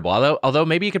it's portable. Although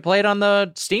maybe you could play it on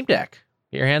the Steam Deck.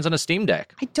 Get your hands on a Steam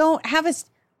Deck. I don't have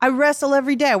I wrestle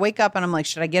every day. I wake up and I'm like,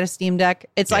 should I get a Steam Deck?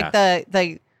 It's like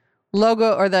the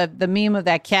logo or the meme of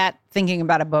that cat thinking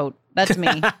about a boat. That's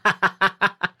me.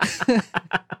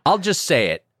 I'll just say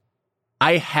it.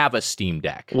 I have a Steam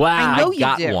Deck. Wow. I know I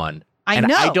got you do. one. I and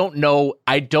know.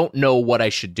 I don't know what I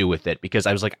should do with it because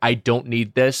I was like, I don't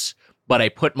need this, but I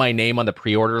put my name on the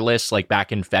pre-order list like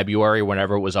back in February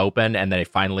whenever it was open, and then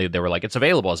they were like, it's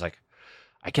available. I was like,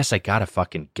 I guess I gotta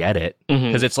fucking get it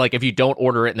because it's like if you don't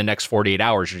order it in the next 48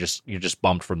 hours, you're just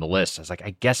bumped from the list. I was like,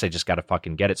 I guess I just gotta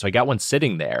fucking get it. So I got one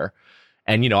sitting there,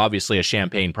 and obviously a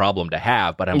champagne problem to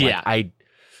have, but I'm like,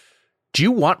 do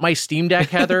you want my Steam Deck,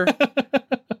 Heather?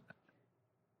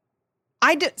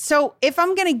 So if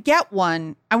I'm going to get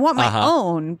one, I want my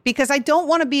own because I don't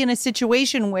want to be in a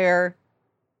situation where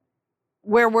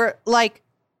we're like,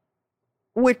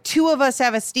 where two of us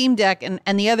have a Steam Deck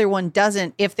and the other one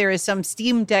doesn't, if there is some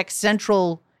Steam Deck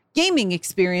central gaming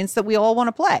experience that we all want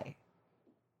to play.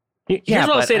 Here's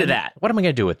what I'll say to that. What am I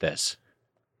going to do with this?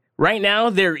 Right now,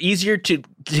 they're easier to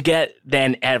get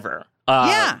than ever.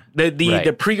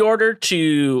 The pre-order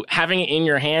to having it in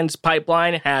your hands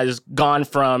pipeline has gone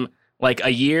from like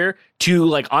a year to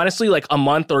like honestly like a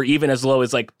month or even as low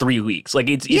as like 3 weeks. Like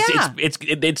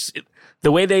it's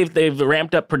the way they've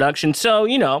ramped up production. So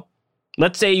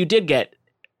let's say you did get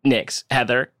Nick's,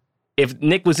 Heather. If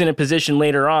Nick was in a position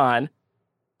later on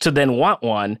to then want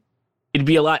one, it'd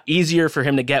be a lot easier for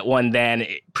him to get one than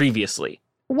previously.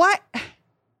 What?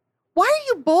 Why are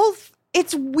you both?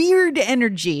 It's weird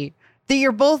energy that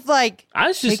you're both like,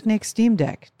 take Nick's Steam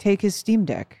Deck. Take his Steam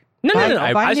Deck. No.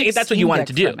 I think that's what you wanted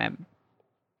to do.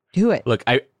 Do it. Look,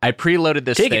 I preloaded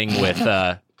this thing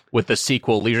with the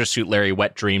sequel, Leisure Suit Larry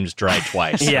Wet Dreams Dry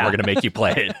Twice. Yeah. We're going to make you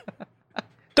play it.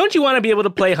 Don't you want to be able to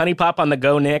play Honey Pop on the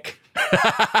go, Nick?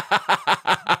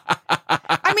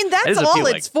 I mean, that's all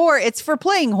it's for. It's for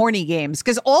playing horny games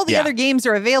because all the other games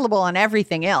are available on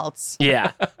everything else.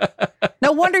 Yeah.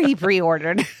 No wonder he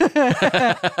pre-ordered.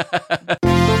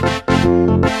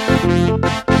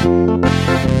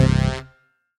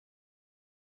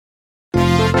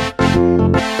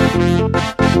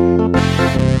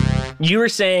 You were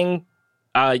saying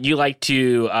you like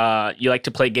to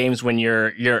play games when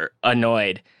you're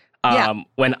annoyed.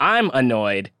 When I'm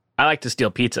annoyed, I like to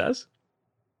steal pizzas.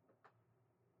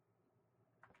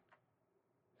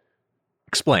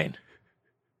 Explain.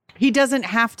 He doesn't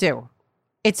have to.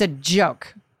 It's a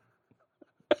joke.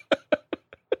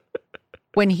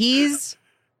 When he's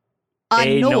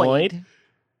annoyed.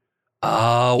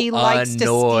 Oh, he likes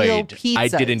annoyed. To steal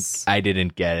pizzas. I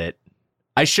didn't get it.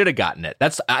 I should have gotten it.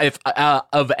 That's if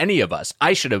of any of us,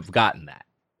 I should have gotten that.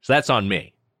 So that's on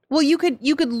me. Well, you could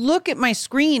look at my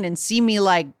screen and see me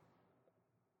like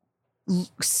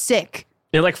sick.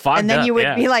 You're like fogged up. And then you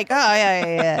would be like, oh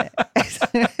yeah.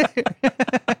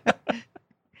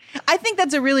 I think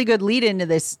that's a really good lead into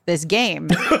this game.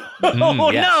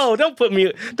 No, don't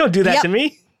do that to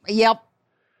me. Yep.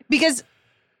 Because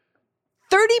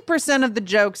 30% of the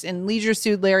jokes in Leisure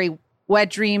Suit Larry Wet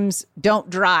Dreams Don't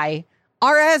Dry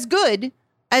are as good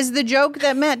as the joke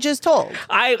that Matt just told.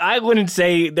 I wouldn't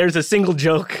say there's a single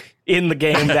joke in the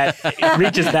game that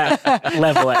reaches that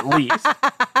level at least.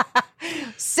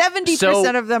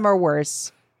 70% of them are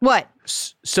worse. What?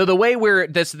 So the way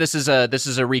this is a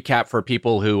recap for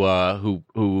people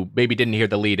who maybe didn't hear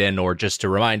the lead in, or just to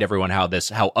remind everyone how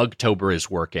Ugtober is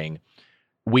working.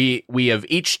 We have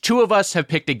two of us have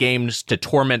picked a game to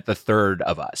torment the third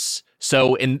of us.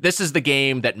 So this is the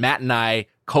game that Matt and I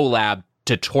collabed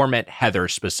to torment Heather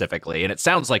specifically, and it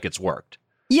sounds like it's worked.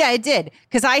 Yeah, it did,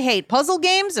 because I hate puzzle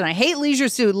games and I hate Leisure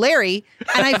Suit Larry,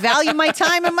 and I value my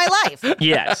time and my life.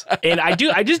 Yes, and I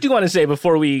just do want to say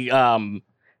before we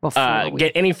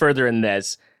get any further in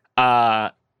this,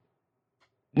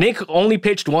 Nick only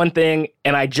pitched one thing,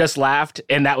 and I just laughed,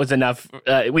 and that was enough.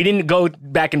 We didn't go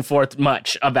back and forth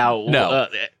much about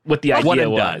what the idea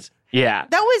was. Yeah,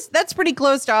 that's pretty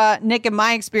close to Nick and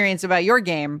my experience about your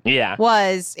game. Yeah,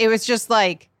 it was just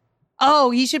like,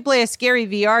 oh, he should play a scary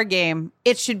VR game.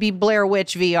 It should be Blair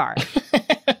Witch VR.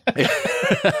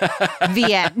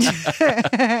 The end.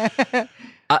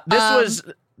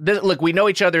 Look, we know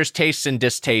each other's tastes and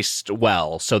distastes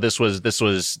well, so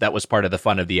that was part of the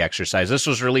fun of the exercise. This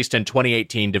was released in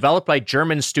 2018, developed by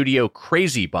German studio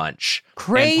Crazy Bunch,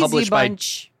 and published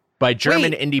by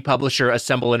German indie publisher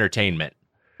Assemble Entertainment.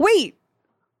 Wait,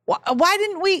 why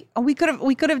didn't we? We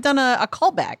could have done a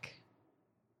callback.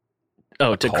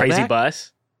 Oh, to Crazy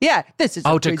Bus? Yeah, this is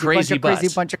to Crazy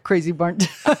Bus. Crazy bunch.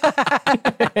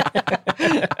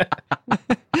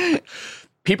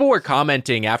 People were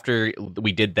commenting after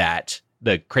we did that,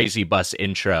 the Crazy Bus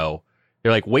intro.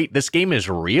 They're like, wait, this game is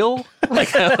real?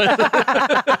 Like,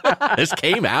 this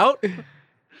came out?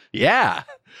 Yeah.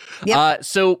 Yep.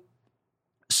 So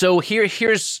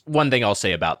here's one thing I'll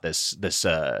say about this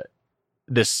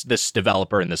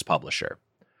developer and this publisher.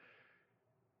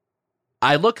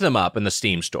 I looked them up in the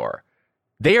Steam store.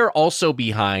 They are also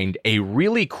behind a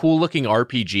really cool looking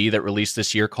RPG that released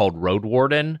this year called Road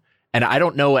Warden. And I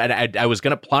don't know, and I was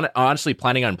honestly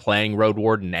planning on playing Road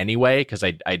Warden anyway, because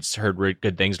I'd heard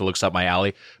good things. It looks up my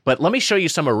alley. But let me show you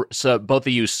both of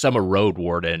you some of Road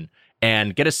Warden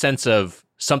and get a sense of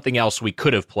something else we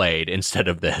could have played instead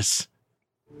of this.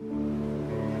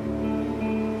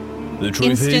 The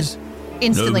truth is,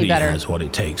 instantly nobody better. has what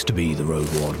it takes to be the Road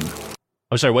Warden.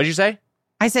 Oh, sorry, what did you say?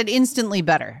 I said instantly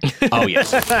better. Oh,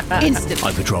 yes. Instantly.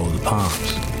 I patrol the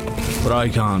parks, but I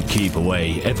can't keep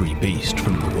away every beast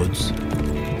from the woods.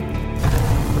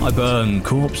 I burn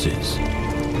corpses,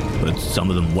 but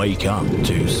some of them wake up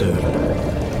too soon.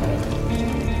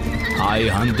 I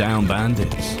hunt down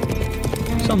bandits.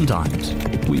 Sometimes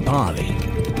we parley.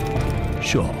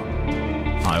 Sure,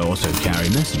 I also carry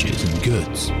messages and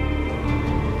goods.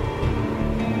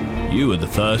 You are the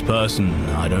first person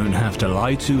I don't have to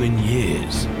lie to in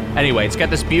years. Anyway, it's got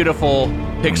this beautiful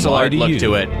pixel art look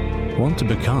to it. Want to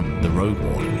become the Road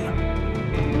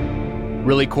Warden?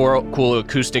 Really cool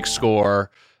acoustic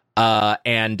score,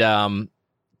 and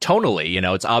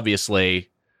tonally, it's obviously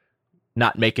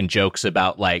not making jokes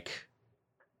about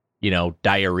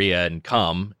diarrhea and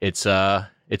cum. It's a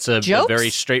very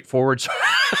straightforward.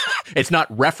 It's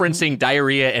not referencing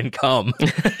diarrhea and cum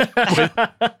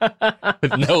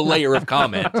with no layer of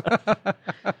comment.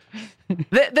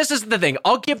 This is the thing.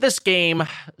 I'll give this game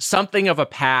something of a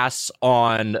pass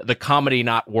on the comedy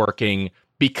not working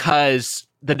because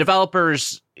the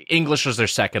developers, English was their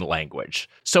second language.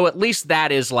 So at least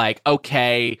that is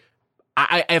okay.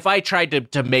 If I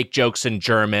tried to make jokes in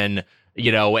German,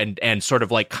 and sort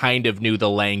of kind of knew the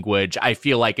language, I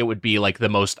feel like it would be the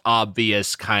most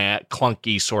obvious kind of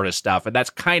clunky sort of stuff. And that's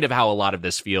kind of how a lot of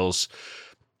this feels.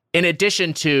 In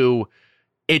addition to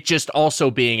it just also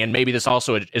being, and maybe this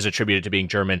also is attributed to being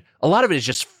German, a lot of it is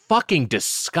just fucking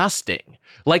disgusting.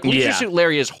 Leisure Suit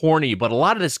Larry is horny, but a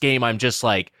lot of this game, I'm just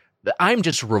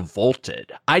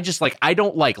revolted. I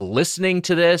don't like listening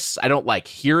to this. I don't like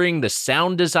hearing the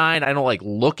sound design. I don't like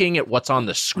looking at what's on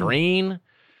the screen.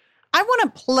 I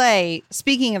want to play,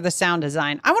 speaking of the sound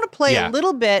design, I want to play a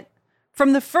little bit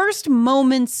from the first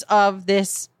moments of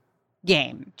this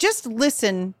game. Just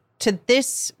listen to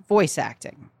this voice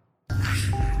acting.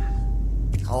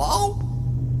 Hello?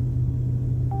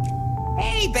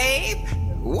 Hey, babe.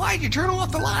 Why'd you turn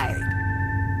off the light?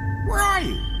 Where are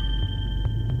you?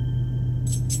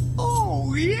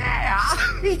 Oh, yeah.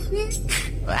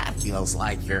 That feels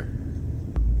like you're...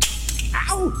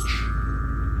 Ouch.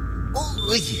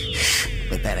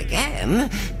 But then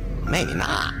again, maybe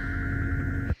not.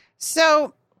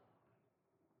 So,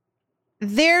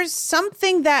 there's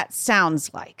something that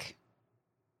sounds like.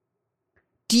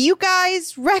 Do you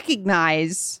guys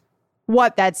recognize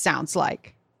what that sounds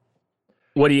like?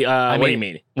 What do you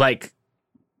mean?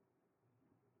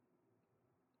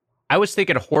 I was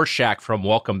thinking Horseshack from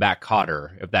Welcome Back,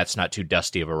 Kotter, if that's not too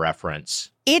dusty of a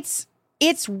reference. It's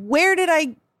where did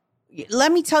I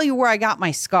let me tell you where I got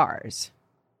my scars.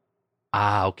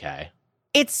 Ah, okay.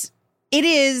 It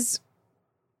is,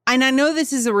 and I know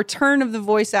this is a return of the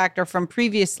voice actor from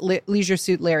previous Leisure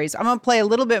Suit Larrys. I'm going to play a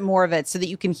little bit more of it so that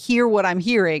you can hear what I'm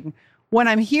hearing when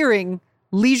I'm hearing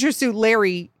Leisure Suit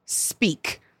Larry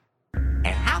speak. And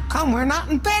how come we're not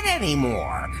in bed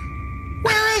anymore?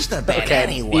 Where is the bed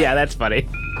anyway? Yeah, that's funny.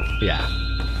 Yeah.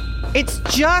 It's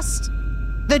just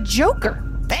the Joker.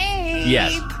 Babe.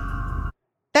 Yes.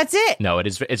 That's it. No,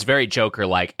 it's very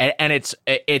Joker-like, and it's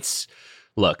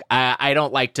look, I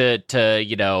don't like to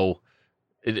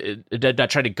not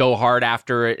try to go hard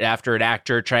after an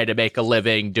actor trying to make a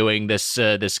living doing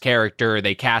this character.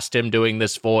 They cast him doing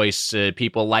this voice.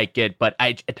 People like it, but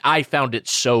I found it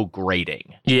so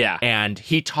grating. Yeah, and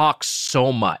he talks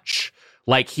so much.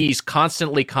 Like, he's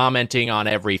constantly commenting on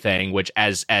everything, which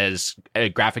as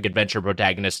graphic adventure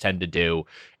protagonists tend to do.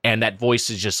 And that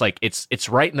voice is just like, it's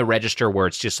right in the register where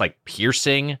it's just like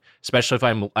piercing, especially if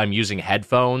I'm using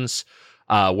headphones,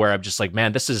 where I'm just like,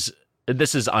 man, this is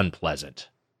unpleasant.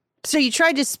 So you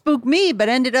tried to spook me, but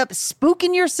ended up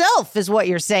spooking yourself, is what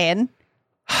you're saying.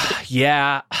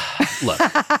 Yeah. Look.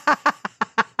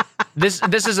 This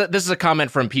is a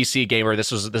comment from PC Gamer.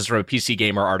 This is from a PC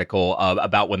Gamer article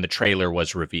about when the trailer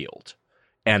was revealed,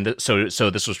 and so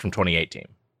this was from 2018.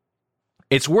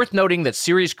 It's worth noting that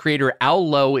series creator Al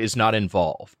Lowe is not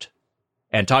involved,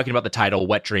 and talking about the title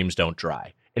 "Wet Dreams Don't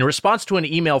Dry." In response to an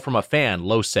email from a fan,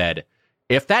 Lowe said,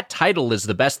 "If that title is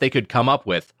the best they could come up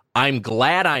with, I'm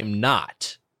glad I'm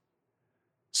not."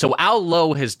 So Al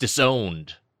Lowe has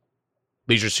disowned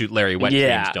Leisure Suit Larry. Wet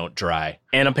Dreams Don't Dry,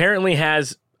 and apparently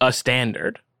has a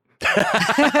standard.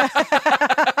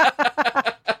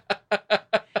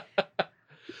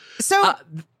 So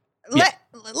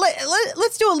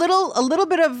let's do a little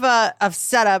bit of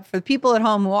setup for the people at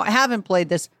home who haven't played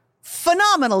this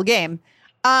phenomenal game.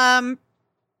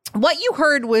 What you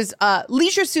heard was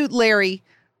Leisure Suit Larry,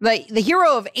 the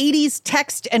hero of 80s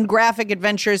text and graphic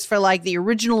adventures for like the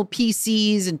original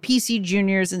PCs and PC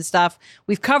Juniors and stuff.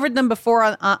 We've covered them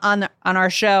before on our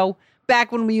show,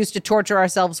 back when we used to torture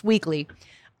ourselves weekly.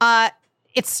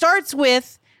 It starts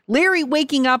with Larry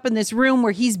waking up in this room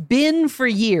where he's been for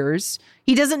years.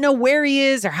 He doesn't know where he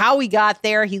is or how he got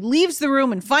there. He leaves the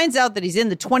room and finds out that he's in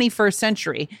the 21st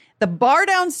century. The bar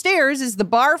downstairs is the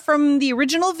bar from the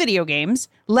original video games,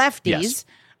 Lefties.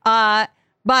 Yes.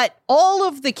 But all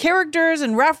of the characters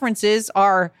and references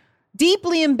are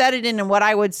deeply embedded in what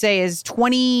I would say is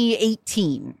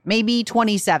 2018, maybe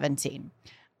 2017.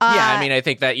 Yeah, I mean, I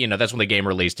think that, that's when the game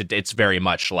released. It's very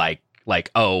much like,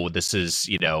 oh, this is,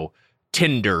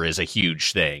 Tinder is a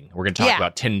huge thing. We're going to talk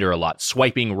about Tinder a lot.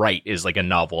 Swiping right is like a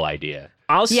novel idea.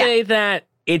 I'll say that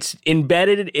it's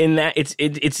embedded in that.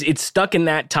 It's stuck in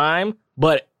that time,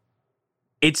 but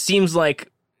it seems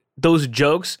like those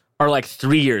jokes are like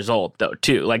 3 years old though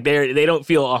too. Like they don't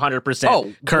feel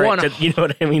 100% current. You know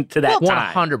what I mean? To that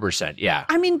time, 100%. Yeah.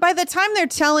 I mean, by the time they're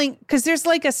telling, because there's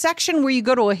like a section where you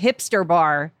go to a hipster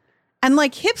bar, and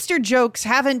like hipster jokes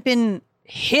haven't been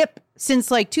hip since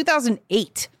like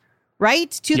 2008.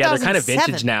 Right? 2007. Yeah, they're kind of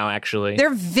vintage now, actually.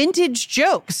 They're vintage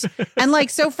jokes. And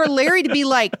like, so for Larry to be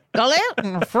like,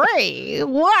 gluten free,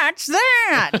 what's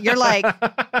that? You're like,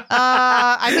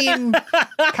 I mean,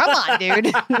 come on,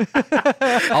 dude.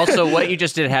 Also, what you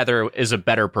just did, Heather, is a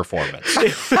better performance.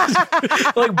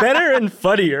 Like, better and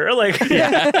funnier. Like,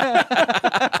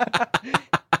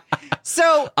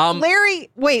 So Larry,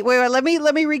 wait. Let me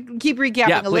keep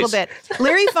recapping a little bit.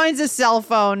 Larry finds a cell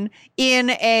phone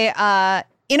in a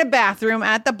bathroom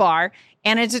at the bar,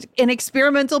 and it's an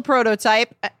experimental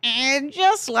prototype, and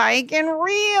just like in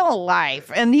real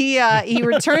life. And he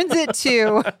returns it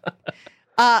to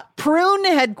Prune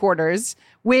headquarters,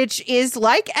 which is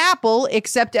like Apple,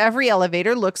 except every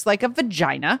elevator looks like a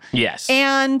vagina. Yes.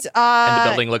 And the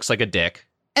building looks like a dick.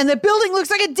 And the building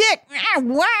looks like a dick.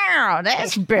 Wow,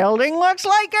 this building looks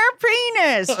like a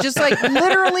penis. Just like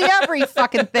literally every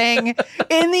fucking thing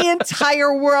in the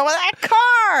entire world. That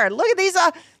car. Look at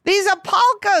these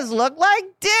polkas look like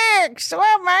dicks.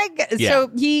 Oh my God. Yeah.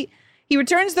 So he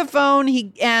returns the phone.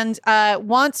 He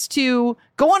wants to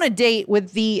go on a date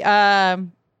with the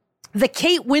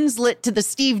Kate Winslet to the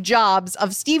Steve Jobs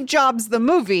of Steve Jobs the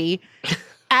movie.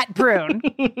 At Prune,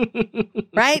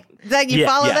 right? You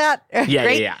follow that? Yeah,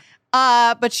 Great. yeah.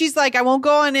 But she's like, I won't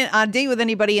go on a date with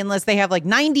anybody unless they have like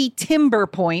 90 Timber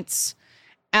points,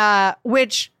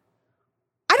 which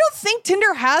I don't think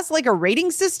Tinder has like a rating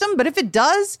system, but if it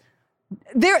does,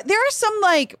 there are some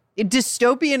like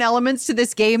dystopian elements to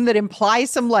this game that imply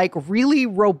some like really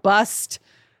robust,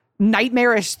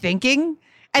 nightmarish thinking.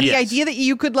 And the idea that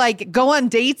you could like go on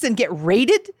dates and get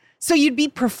rated So you'd be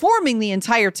performing the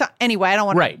entire time. Anyway, I don't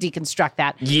want Right. to deconstruct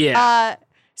that. Yeah.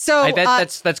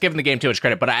 That's giving the game too much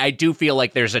credit, but I do feel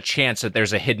like there's a chance that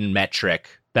there's a hidden metric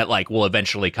that like will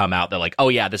eventually come out that like, oh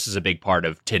yeah, this is a big part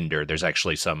of Tinder. There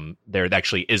actually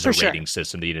is a rating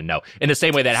system that you didn't know. In the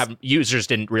same way that users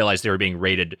didn't realize they were being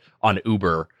rated on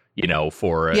Uber,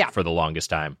 for the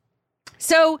longest time.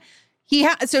 So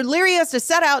so Larry has to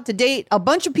set out to date a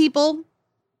bunch of people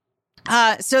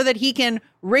so that he can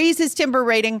raise his Timber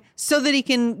rating, so that he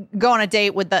can go on a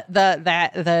date with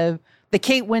the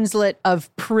Kate Winslet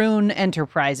of Prune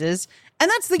Enterprises.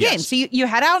 And that's the game. So you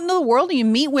head out into the world and you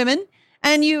meet women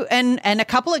and you and a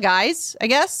couple of guys, I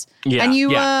guess.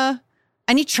 Yeah.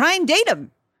 And you try and date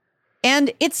them.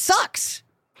 And it sucks.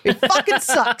 It fucking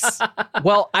sucks.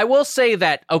 Well, I will say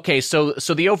that, okay, so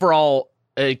the overall,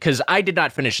 because I did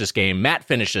not finish this game. Matt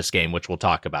finished this game, which we'll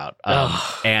talk about.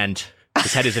 And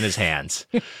his head is in his hands.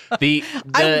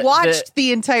 I watched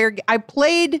the entire, I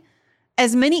played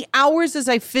as many hours as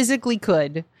I physically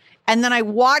could. And then I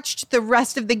watched the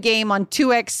rest of the game on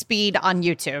 2x speed on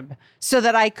YouTube so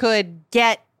that I could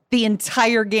get the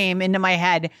entire game into my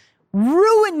head,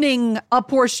 ruining a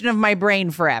portion of my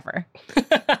brain forever.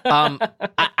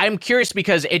 I'm curious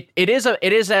because it is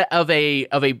of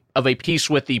a piece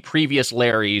with the previous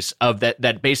Larrys of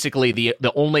that basically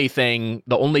the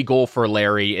only goal for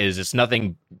Larry is it's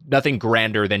nothing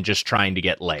grander than just trying to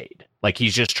get laid. Like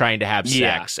he's just trying to have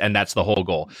sex, and that's the whole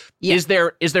goal. Yeah.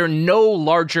 Is there no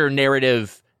larger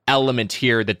narrative element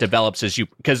here that develops as you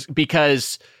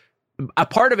because a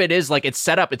part of it is like it's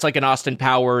set up. It's like an Austin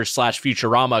Powers /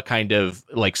 Futurama kind of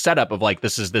like setup of like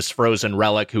this is this frozen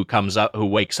relic who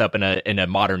wakes up in a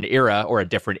modern era or a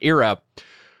different era.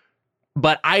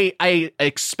 But I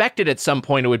expected at some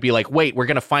point it would be like, wait, we're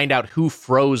gonna find out who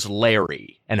froze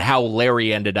Larry and how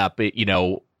Larry ended up,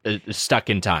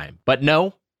 stuck in time. But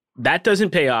no. That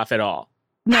doesn't pay off at all.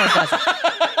 No, it doesn't.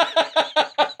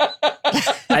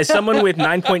 As someone with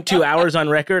 9.2 hours on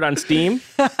record on Steam,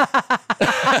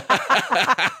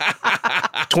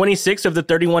 26 of the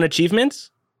 31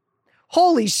 achievements.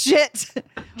 Holy shit.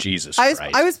 Jesus Christ.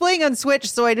 I was playing on Switch,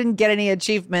 so I didn't get any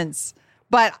achievements.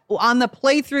 But on the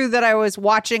playthrough that I was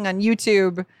watching on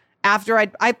YouTube, after I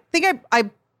think I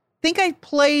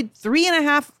played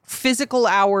 3.5 physical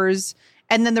hours,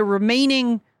 and then the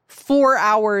remaining 4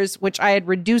 hours, which I had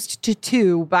reduced to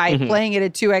 2 by playing it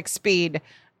at 2x speed,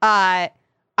 I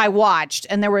watched,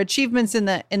 and there were achievements in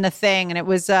the thing, and it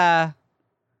was I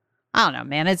don't know,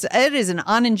 man. It is an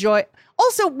unenjoy.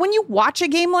 Also, when you watch a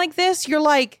game like this, you're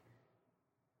like,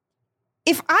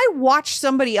 if I watch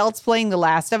somebody else playing The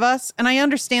Last of Us, and I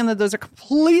understand that those are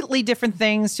completely different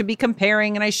things to be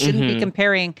comparing, and I shouldn't be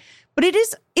comparing, but it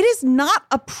is not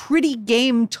a pretty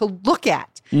game to look at.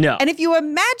 No. And if you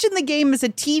imagine the game as a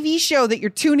TV show that you're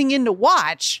tuning in to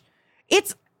watch,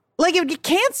 it's like it would get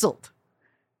canceled.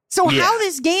 So how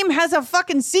this game has a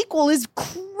fucking sequel is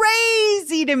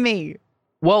crazy to me.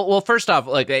 Well, first off,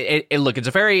 like look, it's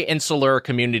a very insular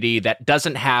community that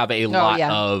doesn't have a lot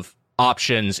of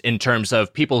options in terms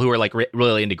of people who are like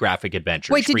really into graphic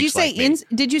adventures. Wait, did you say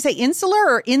insular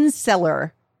or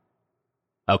inseller?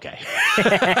 Okay.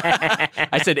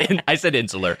 I said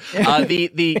insular. It's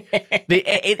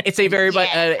a very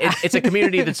it's a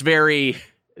community that's very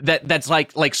that's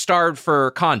like starved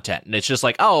for content, and it's just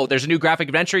like, oh, there's a new graphic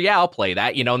adventure, yeah, I'll play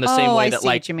that, in the same way that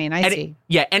like what you mean. I see.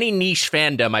 Yeah, any niche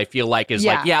fandom I feel like is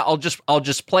like, yeah, I'll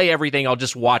just play everything, I'll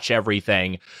just watch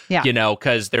everything,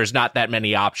 because there's not that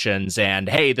many options, and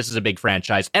hey, this is a big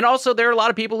franchise. And also there are a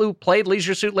lot of people who played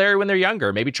Leisure Suit Larry when they're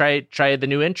younger, maybe try the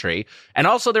new entry. And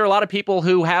also there are a lot of people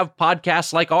who have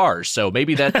podcasts like ours, so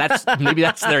maybe that's maybe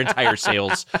that's their entire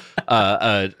sales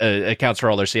accounts for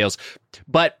all their sales.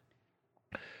 But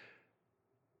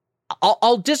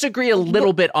I'll disagree a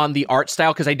little bit on the art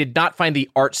style, because I did not find the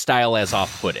art style as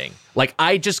off-putting. Like,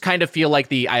 I just kind of feel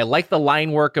like I like the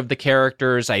line work of the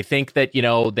characters. I think that,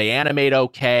 they animate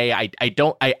okay.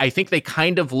 I think they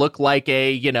kind of look like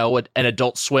an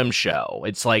Adult Swim show.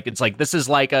 It's like this is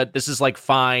like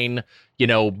fine,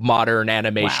 modern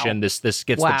animation. Wow. This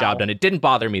gets the job done. It didn't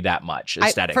bother me that much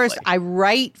aesthetically. First, I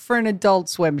write for an Adult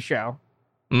Swim show.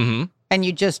 Mm-hmm. And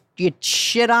you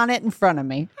shit on it in front of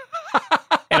me.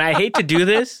 And I hate to do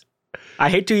this. I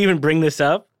hate to even bring this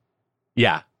up.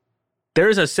 Yeah.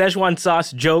 There's a Szechuan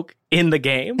sauce joke in the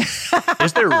game.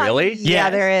 Is there really? Yeah,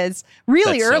 there is.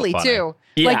 Really That's early, so too.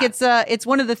 Yeah. Like it's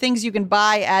one of the things you can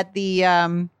buy at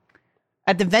the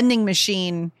vending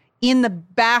machine in the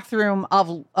bathroom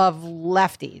of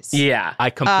Lefties. Yeah.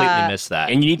 I completely missed that.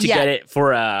 And you need to get it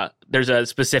for there's a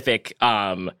specific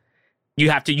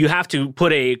You have to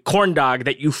put a corn dog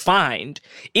that you find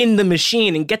in the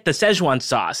machine and get the Szechuan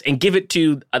sauce and give it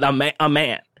to a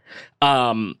man.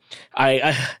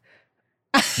 I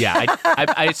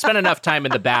spent enough time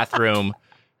in the bathroom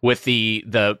with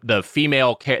the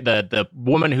female, the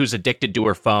woman who's addicted to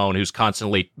her phone, who's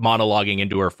constantly monologuing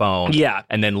into her phone. Yeah.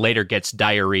 And then later gets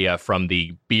diarrhea from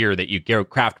the beer that you get,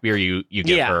 craft beer you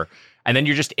give her. And then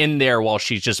you're just in there while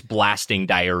she's just blasting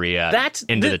diarrhea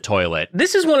into the toilet.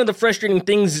 This is one of the frustrating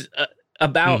things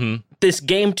about this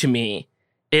game to me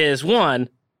is, one,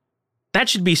 that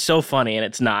should be so funny and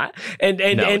it's not.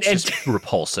 It's just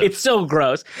repulsive. It's so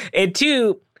gross. And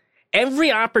two,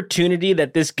 every opportunity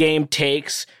that this game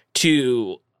takes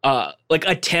to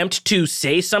attempt to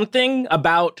say something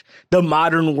about the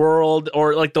modern world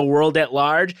or like the world at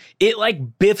large, it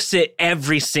like biffs it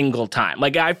every single time.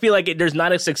 Like I feel like there's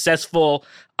not a successful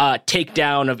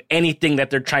takedown of anything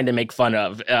that they're trying to make fun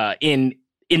of in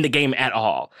the game at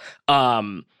all.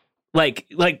 Like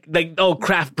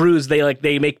craft brews,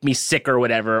 they make me sick or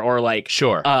whatever, or like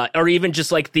sure, or even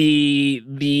just like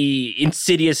the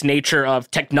insidious nature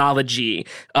of technology,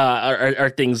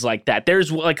 or things like that. There's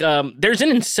there's an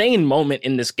insane moment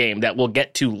in this game that we'll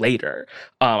get to later,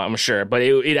 I'm sure, but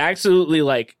it absolutely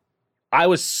like I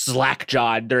was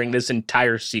slack-jawed during this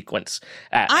entire sequence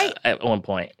at one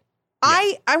point.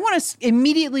 I want to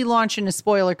immediately launch into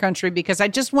spoiler country because I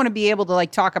just want to be able to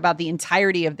like talk about the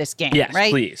entirety of this game. Yes,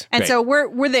 right? Please. And so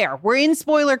we're there. We're in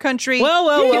spoiler country.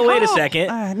 Well, wait a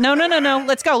second. No.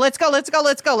 Let's go.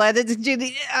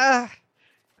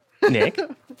 Nick.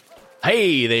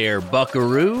 Hey there,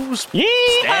 buckaroos. Yeah.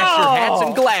 Stash your hats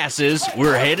and glasses.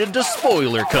 We're headed to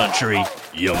spoiler country.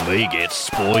 You may get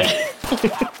spoiled.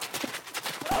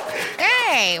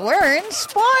 Hey, we're in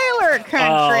spoiler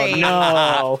country.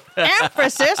 Oh, no.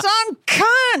 Emphasis on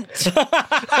cunt.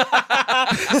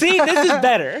 See, this is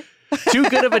better. Too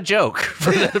good of a joke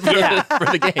for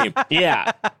the game.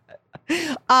 Yeah.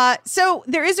 So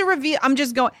there is a reveal.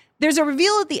 There's a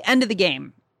reveal at the end of the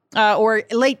game, or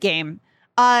late game,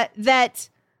 that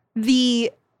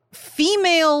the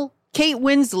female Kate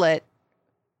Winslet,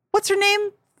 what's her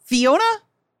name? Fiona?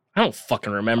 I don't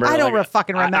fucking remember. I don't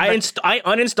fucking remember. I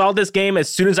uninstalled this game as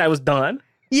soon as I was done.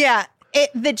 Yeah,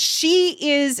 that she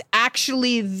is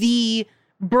actually the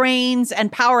brains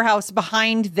and powerhouse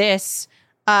behind this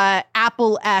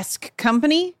Apple-esque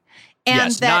company.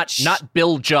 And yes, not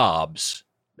Bill Jobs,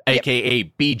 a.k.a.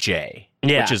 BJ,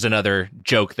 which is another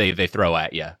joke they throw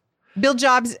at you. Bill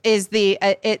Jobs is the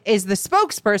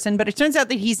spokesperson, but it turns out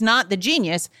that he's not the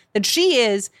genius, that she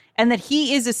is, and that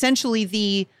he is essentially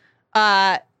the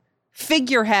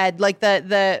figurehead, like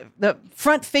the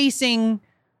front-facing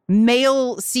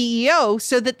male CEO,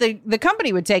 so that the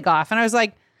company would take off. And I was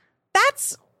like,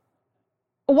 that's,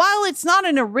 while it's not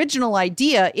an original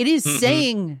idea, it is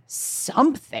saying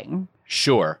something.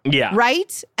 Sure. Yeah.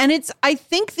 Right? And it's, I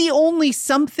think, the only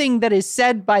something that is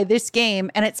said by this game.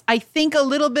 And it's, I think, a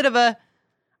little bit of a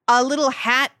little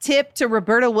hat tip to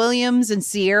Roberta Williams and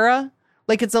Sierra.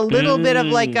 Like, it's a little bit of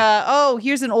like,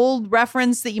 here's an old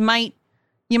reference that you might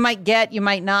get, you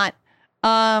might not.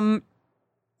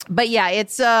 But yeah,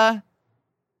 it's,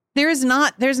 there's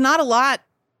not a lot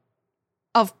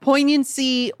of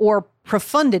poignancy or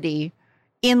profundity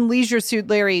in Leisure Suit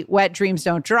Larry, Wet Dreams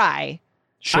Don't Dry.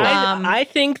 Sure. I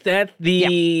think that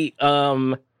the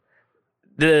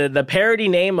parody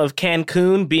name of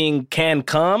Cancun being Can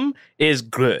Come is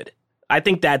good. I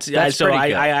think that's so.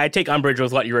 I take umbrage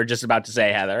with what you were just about to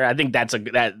say, Heather. I think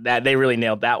that they really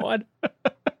nailed that one.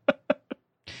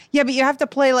 Yeah, but you have to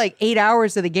play like 8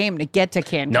 hours of the game to get to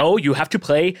Cancun. No, you have to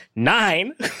play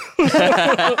 9.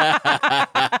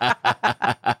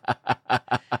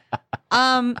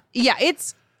 Yeah,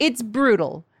 it's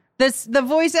brutal. The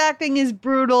voice acting is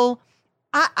brutal.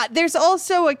 There's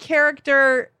also a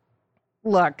character.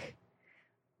 Look,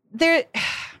 there's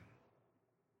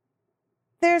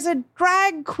a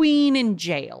drag queen in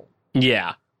jail.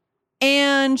 Yeah,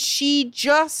 and she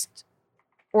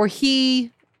or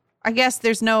he, I guess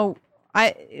there's no,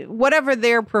 whatever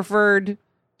their preferred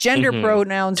gender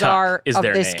pronouns Tuck are is of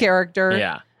their this name. character.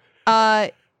 Yeah,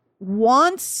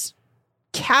 wants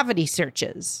cavity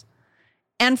searches.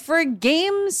 And for a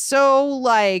game so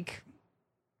like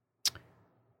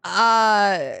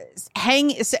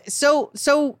hanging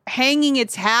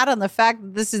its hat on the fact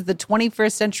that this is the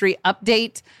 21st century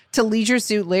update to Leisure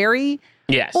Suit Larry.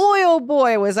 yes. Boy, oh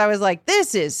boy, I was like,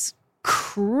 this is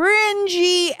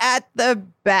cringy at the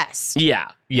best.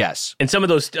 Yeah. Yes. And some of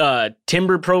those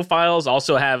Timber profiles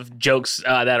also have jokes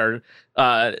that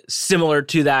are similar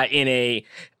to that in a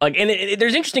like. And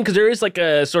there's interesting because there is like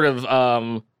a sort of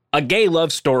a gay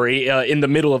love story in the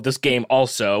middle of this game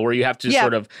also, where you have to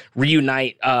sort of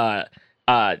reunite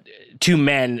two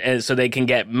men so they can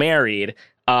get married.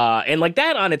 And like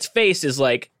that on its face is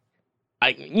like,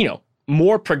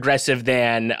 more progressive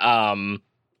than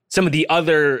some of the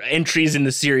other entries in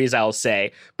the series, I'll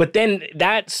say. But then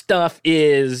that stuff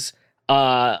is,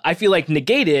 I feel like,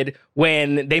 negated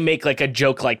when they make like a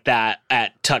joke like that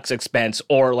at Tuck's expense,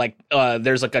 or like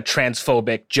there's like a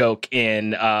transphobic joke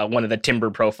in one of the Timber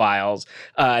profiles,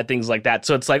 things like that.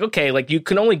 So it's like, okay, like you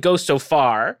can only go so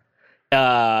far.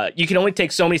 You can only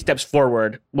take so many steps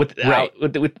forward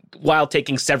while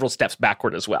taking several steps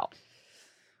backward as well.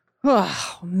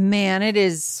 Oh man, it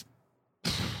is.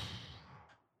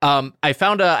 I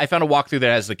found a walkthrough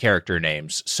that has the character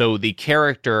names. So the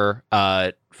character,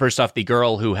 first off, the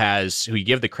girl who you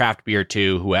give the craft beer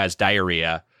to, who has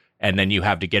diarrhea, and then you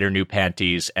have to get her new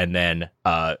panties, and then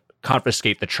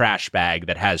confiscate the trash bag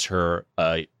that has her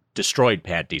destroyed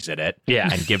panties in it. Yeah,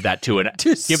 and give that to a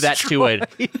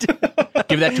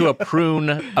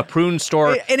prune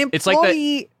store. An employee. It's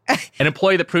like an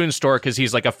employee of the prune store, because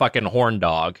he's like a fucking horn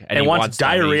dog, and he wants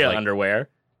diarrhea underwear.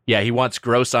 Yeah, he wants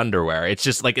gross underwear. It's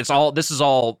just like it's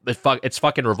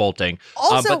fucking revolting.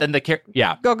 Also, but then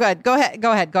Go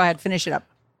ahead. Finish it up.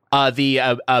 The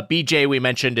BJ we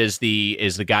mentioned is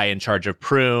the guy in charge of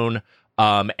Prune,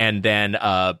 and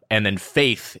then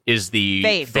Faith is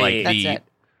the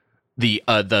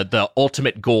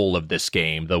ultimate goal of this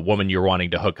game, the woman you're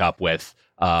wanting to hook up with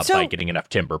by getting enough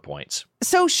timber points.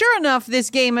 So sure enough, this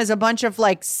game has a bunch of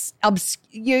like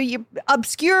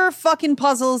obscure fucking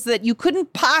puzzles that you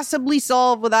couldn't possibly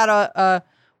solve without a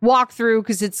walkthrough,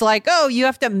 because it's like, oh, you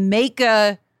have to make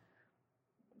a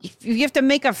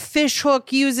fish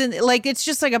hook using, like, it's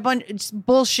just like a bunch of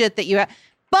bullshit that you have.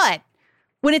 But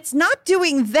when it's not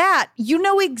doing that, you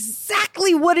know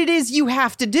exactly what it is you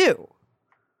have to do.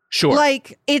 Sure.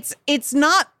 Like, it's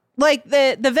not like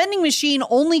the vending machine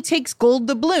only takes gold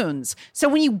doubloons. So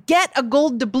when you get a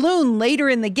gold doubloon later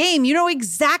in the game, you know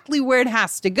exactly where it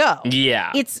has to go.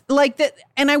 Yeah. It's like that.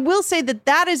 And I will say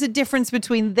that is a difference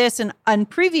between this and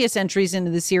previous entries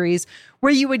into the series,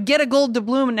 where you would get a gold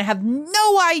doubloon and have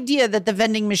no idea that the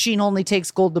vending machine only takes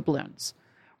gold doubloons.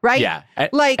 Right? Yeah.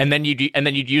 And then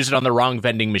you'd use it on the wrong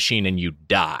vending machine and you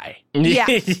die. Yeah.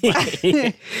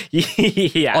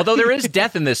 Yeah. Although there is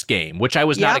death in this game, which I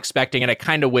was not expecting, and I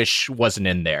kind of wish wasn't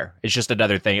in there. It's just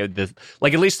another thing.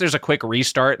 Like, at least there's a quick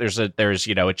restart. There's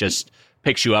it just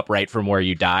picks you up right from where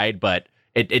you died, but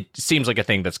it seems like a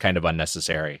thing that's kind of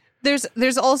unnecessary.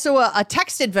 There's also a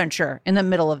text adventure in the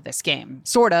middle of this game,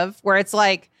 sort of, where it's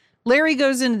like Larry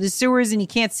goes into the sewers and he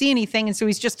can't see anything, and so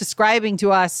he's just describing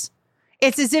to us.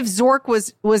 It's as if Zork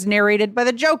was narrated by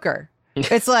the Joker.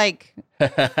 It's like,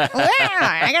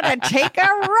 I gotta take a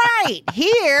right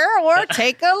here or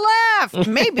take a left.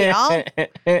 Maybe I'll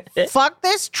fuck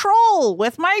this troll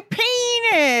with my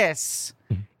penis.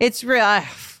 It's real.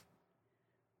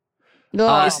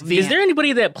 Is there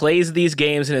anybody that plays these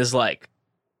games and is like,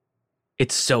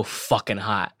 it's so fucking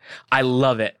hot, I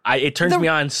love it, it turns me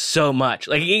on so much?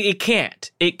 Like, it can't.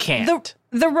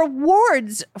 The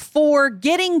rewards for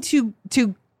getting to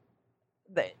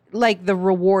like the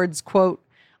rewards quote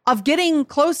of getting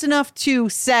close enough to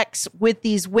sex with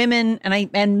these women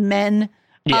and men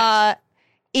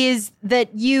is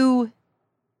that you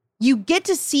get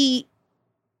to see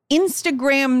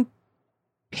Instagram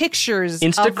pictures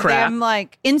of them,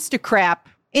 like Instacrap.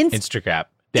 Instacrap.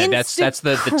 Yeah, that's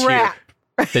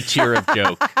the tier of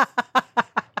joke.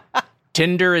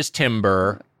 Tinder is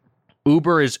Timber,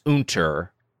 Uber is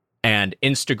Unter, and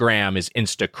Instagram is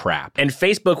Instacrap. And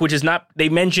Facebook, which is not, they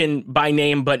mention by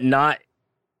name but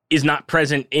is not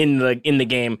present in the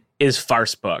game, is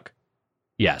Farcebook.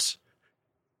 Yes.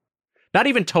 Not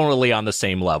even totally on the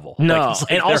same level. No,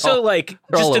 and also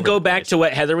just to go back to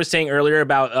what Heather was saying earlier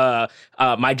about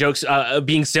my jokes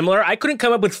being similar, I couldn't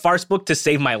come up with Farcebook to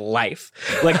save my life.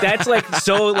 Like, that's like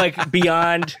so like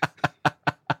beyond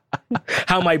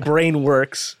how my brain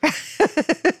works.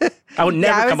 I would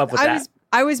never come up with that.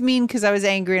 I was mean because I was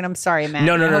angry, and I'm sorry, man.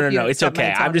 No. It's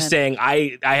okay. I'm just saying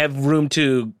I have room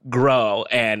to grow,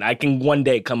 and I can one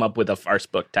day come up with a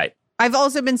Farcebook type. I've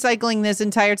also been cycling this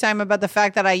entire time about the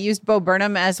fact that I used Bo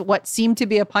Burnham as what seemed to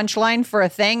be a punchline for a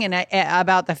thing and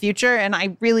about the future, and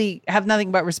I really have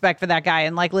nothing but respect for that guy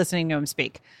and like listening to him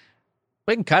speak.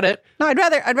 We can cut it. No, I'd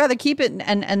rather keep it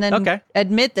and then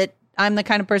admit that I'm the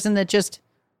kind of person that just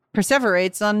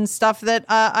perseverates on stuff that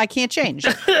I can't change.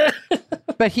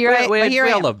 But here I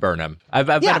am. Love Burnham. I've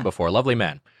met him before. Lovely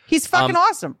man. He's fucking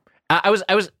awesome. I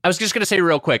was just gonna say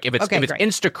real quick, if it's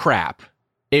Instacrap,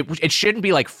 it shouldn't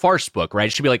be like farce book, right?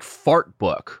 It should be like fart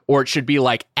book, or it should be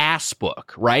like ass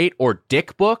book, right? Or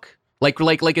dick book. Like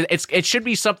it should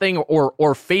be something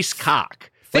or face cock.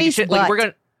 Face butt. Like we're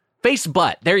gonna face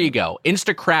butt. There you go.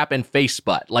 Instacrap and face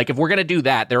butt. Like if we're gonna do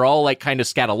that, they're all like kind of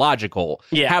scatological.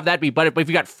 Yeah. Have that be. But if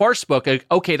you got farce book,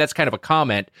 okay, that's kind of a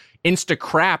comment.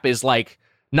 Instacrap is like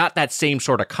not that same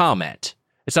sort of comment.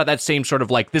 It's not that same sort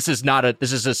of like this is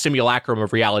a simulacrum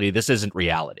of reality. This isn't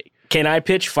reality. Can I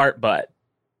pitch fart butt?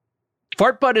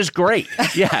 Fart butt is great.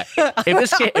 Yeah. If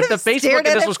the Facebook of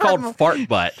this was called Fart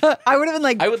Butt, I would have been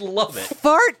like, I would love it.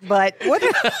 Fart butt? What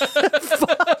the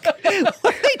fuck?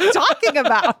 What are they talking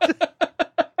about?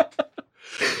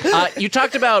 You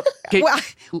talked about. Well,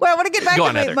 I want to get back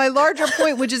to my larger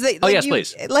point, which is that. Like, yes,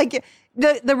 please. Like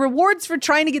the rewards for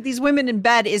trying to get these women in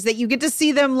bed is that you get to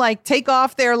see them like take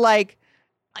off their like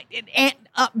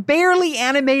barely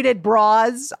animated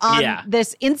bras on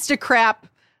this Instacrap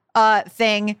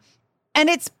thing. And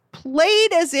it's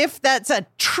played as if that's a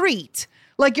treat.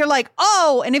 Like you're like,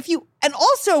 oh, and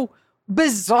also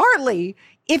bizarrely,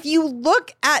 if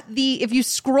you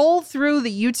scroll through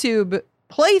the YouTube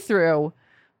playthrough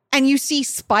and you see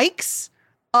spikes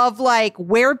of like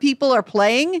where people are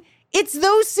playing, it's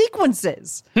those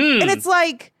sequences. And it's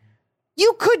like,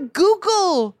 you could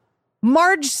Google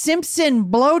Marge Simpson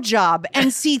blowjob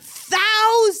and see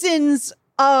thousands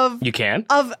of. You can?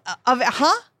 Of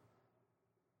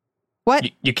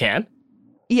What? You can?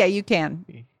 Yeah, you can.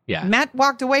 Yeah. Matt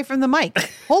walked away from the mic.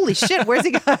 Holy shit, where's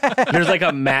he going? There's like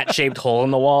a mat-shaped hole in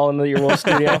the wall in your little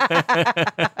studio.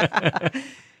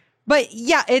 But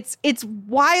yeah, it's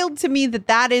wild to me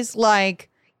that is like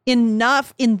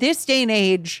enough in this day and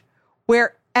age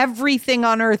where everything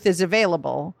on earth is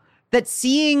available, that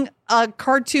seeing a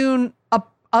cartoon,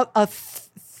 a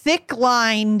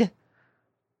thick-lined,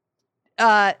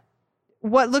 what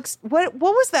was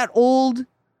that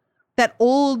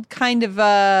old kind of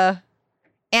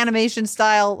animation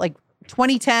style, like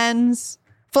 2010s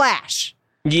Flash.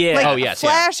 Yeah. Like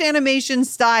Flash animation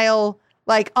style,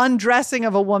 like undressing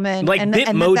of a woman. Like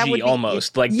Bitmoji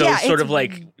almost. Like those sort of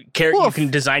like you can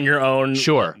design your own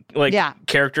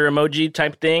character emoji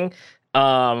type thing.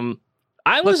 People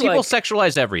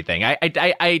sexualize everything.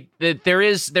 There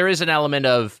is an element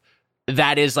of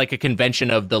that is like a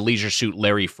convention of the Leisure Suit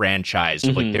Larry franchise.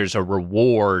 Mm-hmm. Like there's a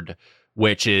reward,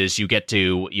 which is you get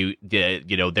to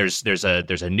there's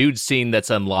a nude scene that's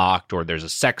unlocked, or there's a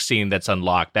sex scene that's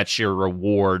unlocked. That's your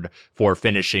reward for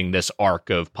finishing this arc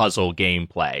of puzzle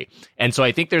gameplay. And so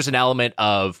I think there's an element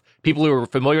of people who are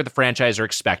familiar with the franchise are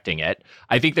expecting it.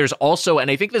 I think there's also, and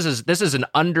I think this is an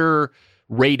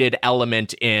underrated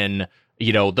element in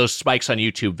those spikes on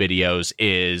YouTube videos,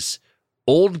 is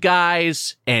old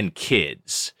guys and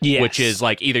kids, which is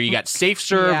like either you got safe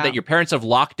serve that your parents have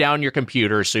locked down your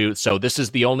computer, so this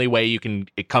is the only way you can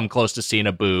come close to seeing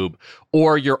a boob,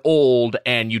 or you're old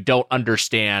and you don't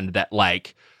understand that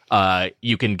like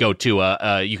you can go to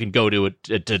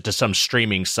some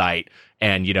streaming site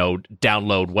and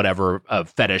download whatever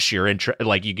fetish you're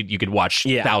like you could watch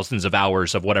thousands of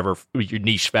hours of whatever your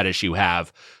niche fetish you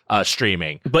have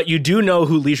streaming. But you do know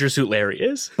who Leisure Suit Larry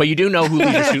is.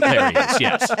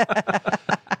 Yes.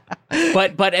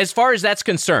 But as far as that's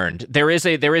concerned, there is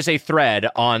a thread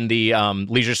on the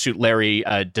Leisure Suit Larry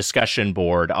discussion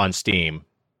board on Steam.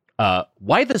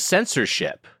 Why the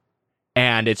censorship?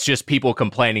 And it's just people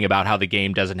complaining about how the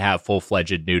game doesn't have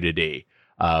full-fledged nudity.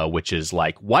 Which is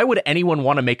like, why would anyone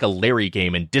want to make a Larry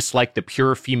game and dislike the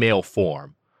pure female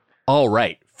form? All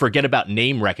right, forget about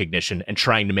name recognition and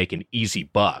trying to make an easy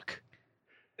buck.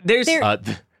 There's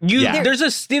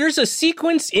a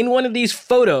sequence in one of these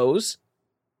photos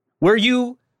where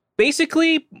you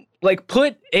basically like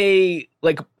put a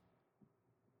like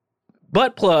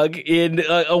butt plug in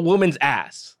a woman's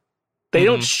ass. They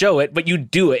don't show it, but you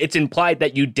do it. It's implied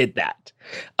that you did that.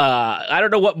 I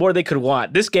don't know what more they could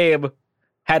want. This game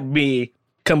had me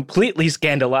completely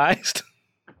scandalized.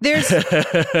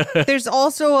 There's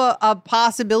also a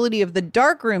possibility of the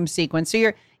darkroom sequence. So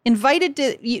you're invited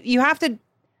to you have to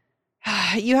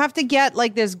get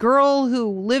like this girl who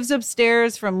lives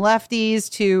upstairs from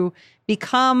Lefties to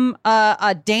become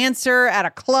a dancer at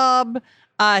a club.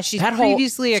 She's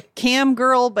previously a cam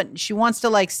girl, but she wants to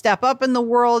like step up in the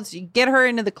world. So you get her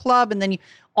into the club, and then you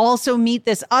also meet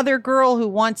this other girl who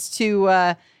wants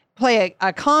to play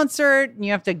a concert, and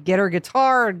you have to get her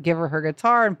guitar and give her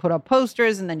guitar and put up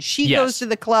posters, and then she goes to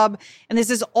the club, and this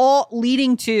is all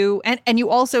leading to, and you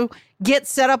also get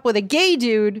set up with a gay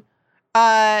dude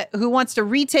who wants to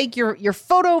retake your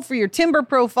photo for your Timber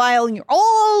profile, and you're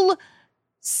all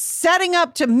setting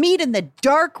up to meet in the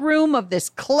dark room of this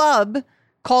club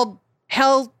called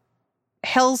Hell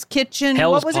Hell's Kitchen.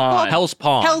 Hell's What was Pawn. it called? Hell's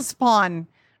Pawn. Hell's Pawn.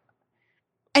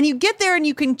 And you get there and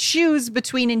you can choose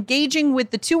between engaging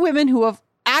with the two women who have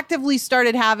actively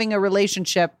started having a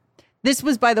relationship. This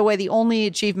was, by the way, the only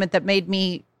achievement that made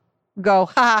me go,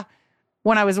 ha,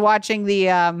 when I was watching the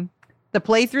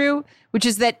playthrough, which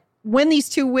is that when these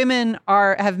two women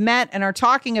have met and are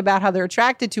talking about how they're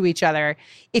attracted to each other,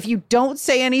 if you don't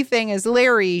say anything as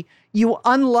Larry, you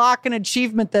unlock an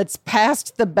achievement that's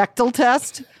passed the Bechdel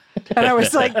test. And I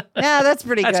was like, yeah, that's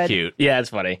pretty good. That's cute. Yeah, it's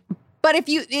funny. But if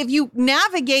you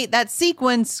navigate that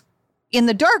sequence in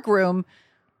the dark room,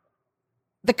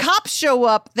 the cops show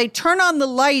up, they turn on the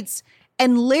lights,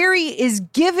 and Larry is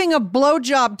giving a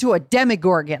blowjob to a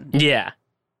Demogorgon. Yeah.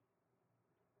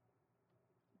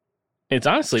 It's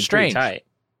honestly Strange. pretty tight.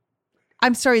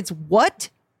 I'm sorry, it's what?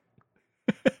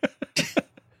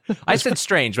 I said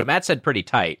strange, but Matt said pretty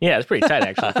tight. Yeah, it's pretty tight,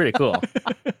 actually. Pretty cool.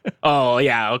 Oh,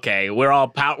 yeah, okay. We're all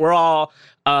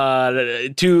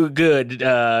too good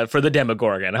for the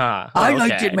Demogorgon, huh? I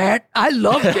liked it, Matt. I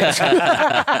loved it.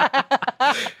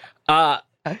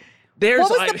 There's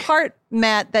What was the part,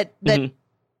 Matt, that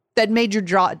made your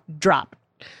jaw drop?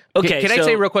 Okay, Can I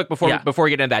say real quick before yeah. we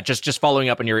get into that, just following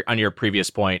up on your previous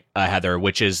point, Heather,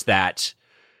 which is that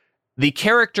the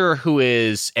character who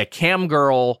is a cam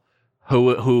girl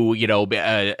who you know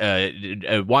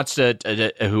wants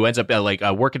to who ends up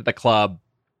working at the club,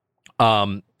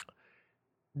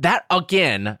 that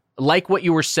again, like what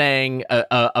you were saying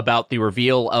about the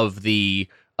reveal of the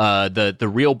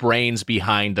real brains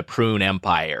behind the Prune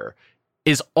Empire,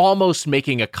 is almost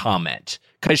making a comment.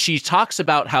 Because she talks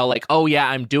about how, like, oh, yeah,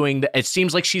 I'm doing it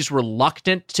seems like she's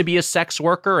reluctant to be a sex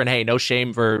worker. And hey, no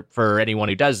shame for anyone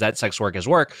who does that. Sex work is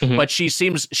work. Mm-hmm. But she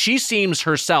seems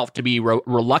herself to be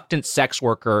reluctant sex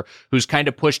worker who's kind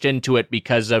of pushed into it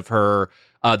because of her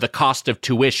the cost of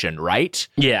tuition, right?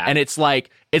 Yeah. And it's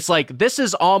like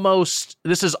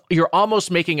you're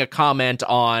almost making a comment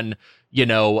on, you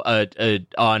know,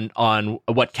 on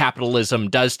what capitalism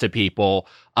does to people,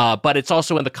 but it's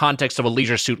also in the context of a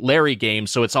Leisure Suit Larry game,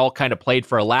 so it's all kind of played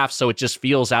for a laugh, so it just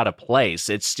feels out of place.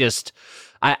 It's just,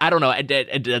 I don't know,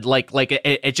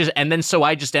 it just, and then so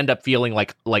I just end up feeling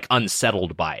like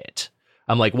unsettled by it.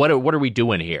 I'm like, what are we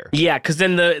doing here? Yeah, because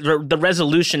then the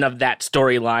resolution of that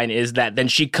storyline is that then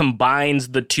she combines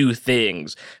the two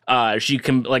things.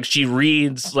 She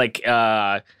reads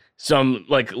some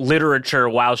like literature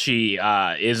while she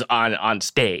is on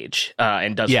stage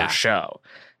and does her show,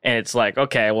 and it's like,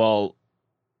 okay, well,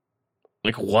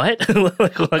 like what?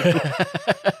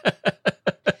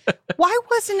 Why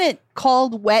wasn't it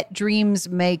called Wet Dreams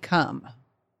May Come?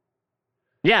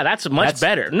 Yeah, that's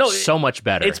better. No, so much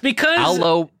better. It's because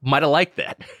Allo might have liked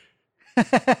that.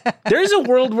 There's a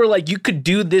world where like you could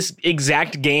do this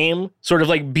exact game sort of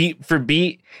like beat for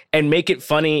beat and make it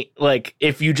funny, like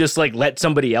if you just like let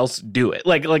somebody else do it.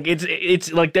 Like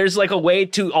it's like there's like a way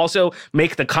to also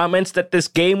make the comments that this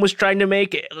game was trying to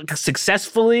make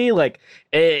successfully. Like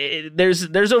there's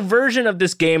a version of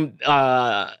this game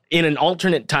in an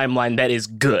alternate timeline that is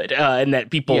good and that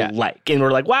people like, and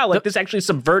we're like, wow, like this actually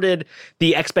subverted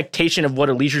the expectation of what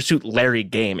a Leisure Suit Larry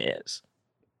game is.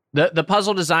 The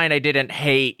puzzle design I didn't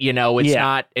hate, you know,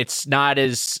 it's not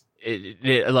as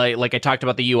like I talked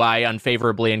about the UI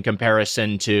unfavorably in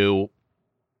comparison to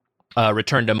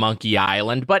Return to Monkey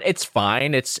Island, but it's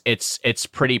fine. It's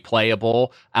pretty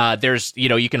playable. There's, you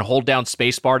know, you can hold down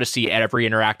spacebar to see every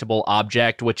interactable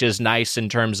object, which is nice in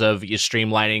terms of you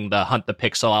streamlining the hunt the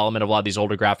pixel element of a lot of these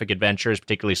older graphic adventures,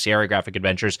 particularly Sierra graphic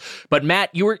adventures. But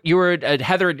Matt, you were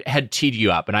Heather had teed you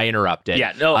up and I interrupted.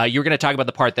 Yeah, no. You were going to talk about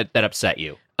the part that upset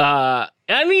you. I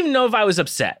don't even know if I was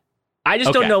upset. I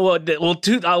just don't know what.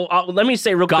 Let me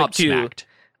say real quick too.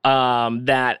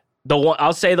 That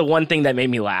I'll say the one thing that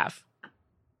made me laugh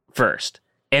first,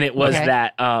 and it was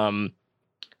that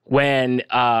when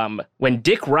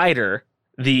Dick Ryder,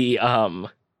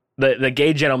 the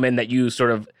gay gentleman that you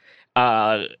sort of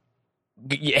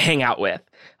hang out with,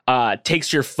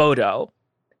 takes your photo.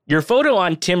 Your photo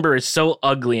on Timber is so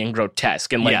ugly and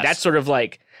grotesque, and like that's sort of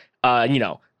like you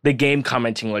know. The game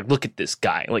commenting like, look at this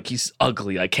guy, like he's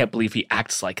ugly. I can't believe he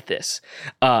acts like this.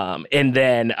 And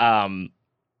then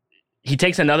he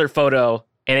takes another photo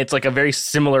and it's like a very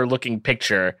similar looking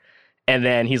picture. And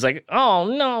then he's like, oh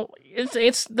no,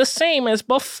 it's the same as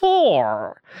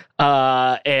before.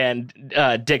 And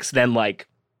Dick's then like,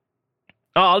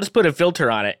 oh, I'll just put a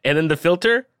filter on it. And then the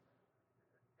filter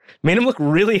made him look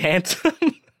really handsome.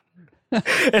 And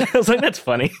I was like, that's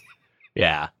funny.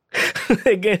 Yeah.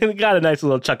 It got a nice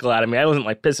little chuckle out of me. I wasn't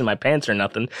like pissing my pants or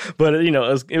nothing, but you know,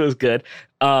 it was good.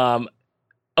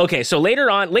 Okay, so late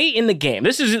in the game,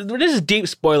 this is deep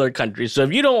spoiler country. So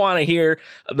if you don't want to hear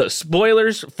the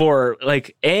spoilers for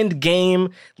like end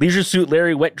game, Leisure Suit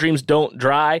Larry, Wet Dreams Don't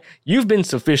Dry, you've been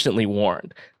sufficiently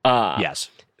warned. Yes.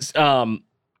 You're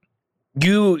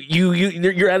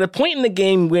at a point in the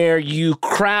game where you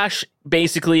crash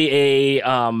basically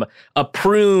a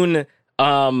prune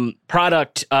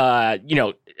product.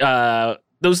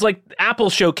 Those like Apple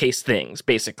showcase things,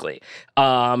 basically.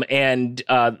 And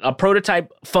a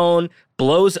prototype phone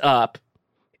blows up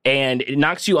and it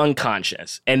knocks you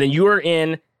unconscious. And then you are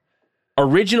in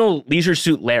original Leisure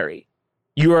Suit Larry.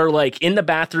 You are like in the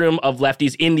bathroom of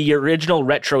Lefties in the original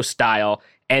retro style.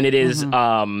 And it is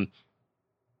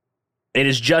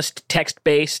just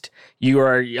text-based. You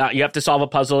have to solve a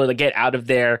puzzle to get out of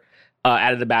there,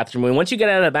 out of the bathroom. And once you get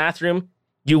out of the bathroom,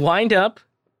 you wind up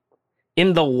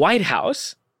in the White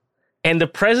House, and the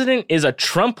president is a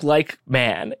Trump-like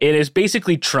man. It is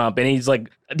basically Trump, and he's like,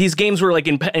 these games were like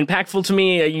impactful to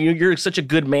me. You're such a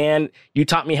good man. You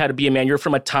taught me how to be a man. You're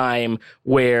from a time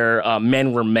where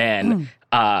men were men.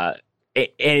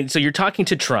 And so you're talking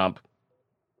to Trump,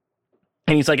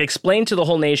 and he's like, explain to the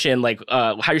whole nation like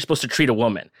how you're supposed to treat a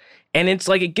woman. And it's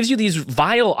like, it gives you these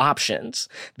vile options.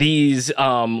 These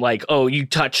like, oh, you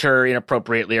touch her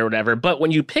inappropriately or whatever. But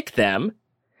when you pick them,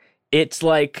 it's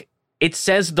like, it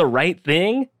says the right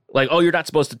thing. Like, oh, you're not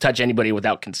supposed to touch anybody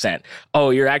without consent.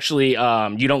 Oh, you're actually,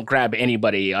 you don't grab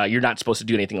anybody. You're not supposed to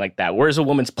do anything like that. Where's a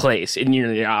woman's place? And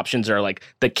your options are like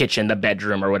the kitchen, the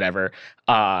bedroom, or whatever.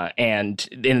 And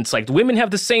it's like women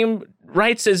have the same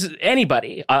rights as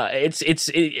anybody.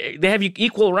 They have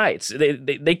equal rights.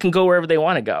 They can go wherever they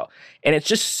want to go. And it's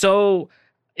just so,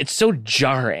 it's so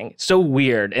jarring, so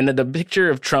weird. And the picture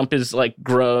of Trump is like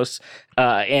gross.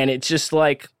 And it's just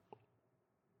like,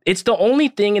 it's the only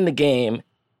thing in the game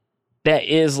that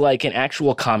is like an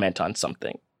actual comment on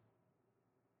something,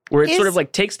 where it sort of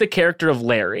like takes the character of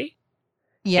Larry,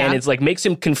 and it's like makes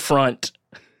him confront.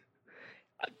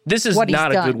 This is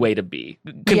not a good way to be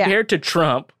compared to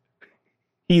Trump.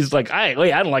 He's like, I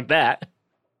don't like that.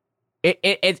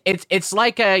 It's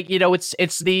like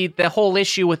it's the whole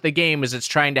issue with the game is it's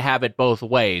trying to have it both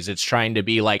ways. It's trying to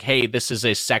be like, hey, this is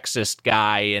a sexist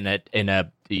guy in a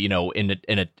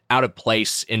out of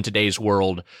place in today's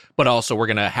world, but also we're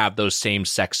gonna have those same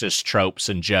sexist tropes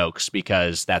and jokes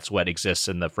because that's what exists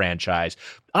in the franchise.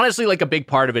 Honestly, like a big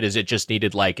part of it is it just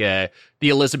needed like the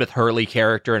Elizabeth Hurley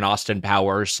character in Austin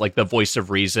Powers, like the voice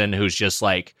of reason, who's just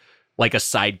like a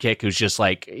sidekick who's just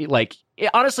like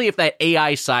honestly, if that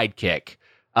AI sidekick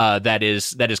that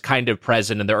is kind of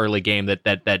present in the early game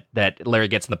that Larry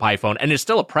gets in the Pi phone and is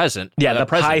still a present, the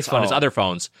presence on his other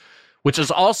phones, which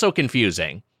is also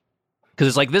confusing because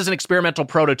it's like this is an experimental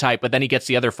prototype, but then he gets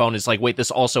the other phone. It's like, wait, this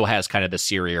also has kind of the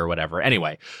Siri or whatever.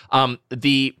 Anyway,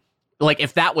 like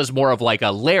if that was more of like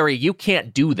a Larry, you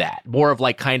can't do that. More of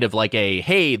like kind of like a,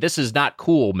 hey, this is not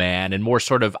cool, man. And more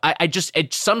sort of,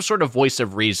 it's some sort of voice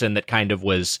of reason that kind of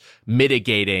was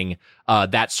mitigating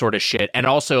that sort of shit. And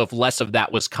also if less of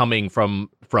that was coming from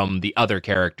the other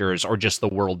characters or just the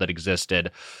world that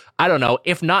existed. I don't know.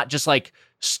 If not, just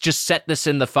set this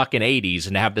in the fucking 80s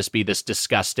and have this be this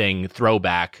disgusting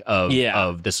throwback of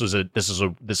this was a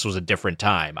different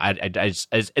time.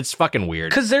 It's fucking weird.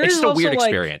 Because it's just a weird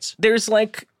experience. There's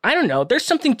like, I don't know, there's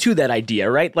something to that idea,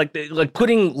 right? Like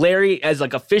putting Larry as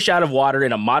like a fish out of water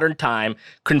in a modern time,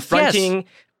 confronting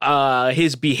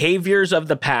his behaviors of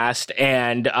the past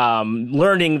and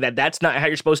learning that that's not how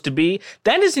you're supposed to be.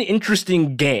 That is an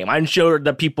interesting game. I'm sure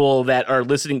the people that are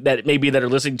listening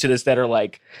to this that are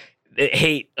like,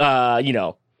 hate,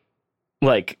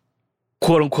 like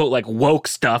quote unquote, like woke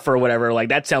stuff or whatever. Like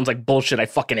that sounds like bullshit. I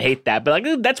fucking hate that. But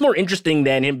like, that's more interesting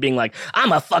than him being like,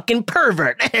 I'm a fucking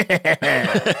pervert.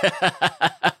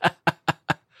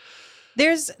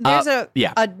 There's a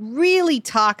really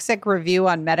toxic review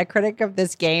on Metacritic of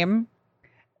this game.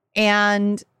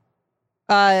 And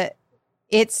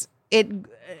it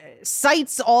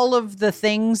cites all of the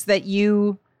things that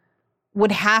you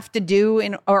would have to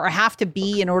do or have to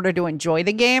be in order to enjoy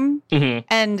the game. Mm-hmm.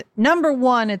 And number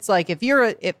one, it's like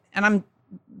and I'm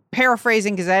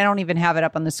paraphrasing because I don't even have it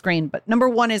up on the screen, but number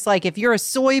one is like, if you're a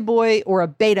soy boy or a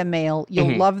beta male,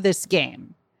 you'll love this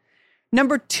game.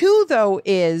 Number two, though,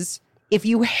 is if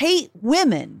you hate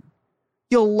women,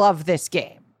 you'll love this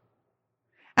game.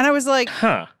 And I was like,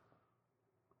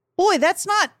 boy, that's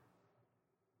not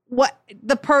what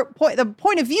the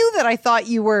point of view that I thought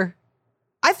you were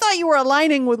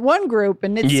aligning with one group,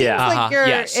 and it seems like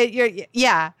you're.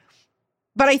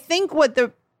 But I think what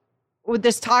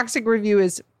this toxic review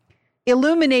is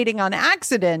illuminating on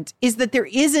accident is that there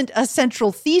isn't a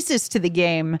central thesis to the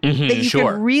game that you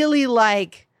can really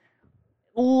like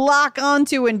lock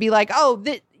onto and be like, oh,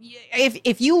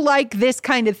 if you like this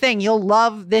kind of thing, you'll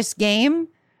love this game.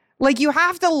 Like, you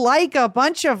have to like a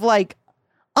bunch of like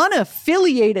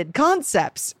unaffiliated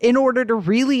concepts in order to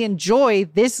really enjoy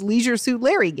this Leisure Suit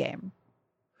Larry game.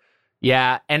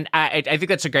 Yeah, and I think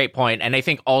that's a great point. And I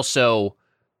think also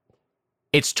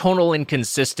its tonal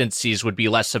inconsistencies would be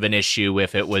less of an issue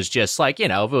if it was just like,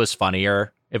 if it was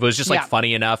funnier. If it was just like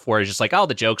funny enough where it's just like, oh,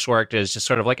 the jokes worked, it's just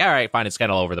sort of like, all right, fine, it's kind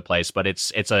of all over the place, but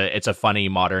it's a funny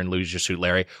modern Leisure Suit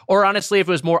Larry. Or honestly, if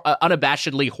it was more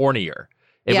unabashedly hornier.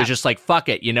 It was just like, fuck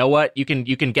it. You know what? You can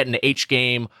get an H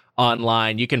game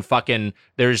online. You can fucking,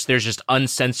 there's just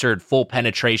uncensored full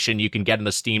penetration you can get in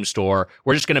the Steam store.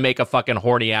 We're just going to make a fucking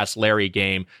horny ass Larry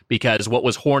game because what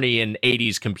was horny in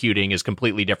 80s computing is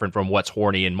completely different from what's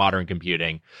horny in modern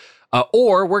computing.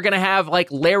 Or we're going to have like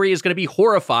Larry is going to be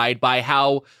horrified by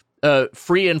how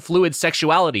free and fluid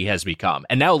sexuality has become.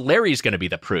 And now Larry's going to be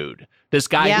the prude. This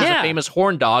guy who's a famous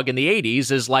horn dog in the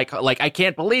 80s is like, I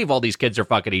can't believe all these kids are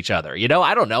fucking each other.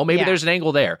 I don't know. Maybe there's an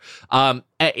angle there. But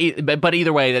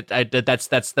either way, that's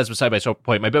beside my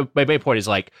point. My main point is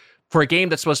like, for a game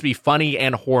that's supposed to be funny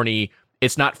and horny,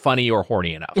 it's not funny or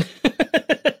horny enough.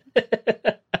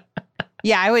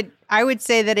 Yeah, I would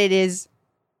say that it is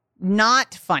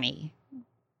not funny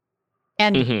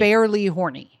and barely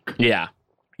horny. Yeah.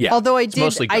 Yeah. Although I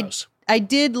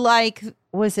did like,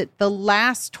 was it The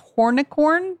Last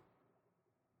Hornicorn?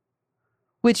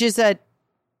 Which is in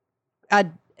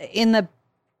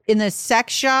the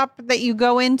sex shop that you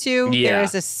go into, there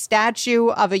is a statue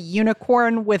of a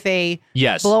unicorn with a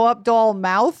blow up doll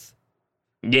mouth.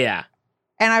 Yeah.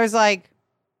 And I was like,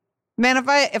 man,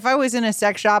 if I was in a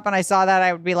sex shop and I saw that,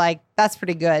 I would be like, that's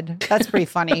pretty good. That's pretty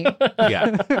funny.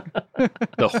 Yeah.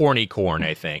 The horny corn,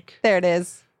 I think. There it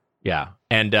is. Yeah.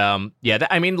 And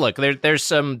I mean, look,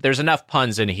 there's enough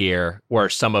puns in here where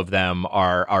some of them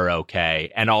are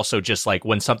okay. And also just like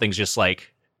when something's just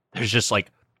like, there's just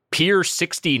like Pier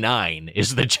 69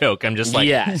 is the joke. I'm just like,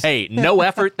 hey, no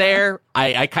effort there.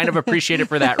 I kind of appreciate it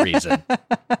for that reason.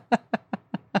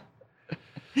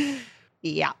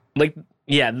 Yeah. Like,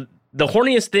 yeah, the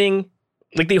horniest thing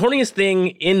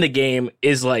in the game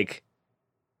is like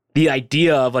the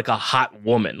idea of like a hot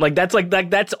woman. Like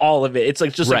that's all of it. It's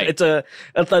like just like, it's a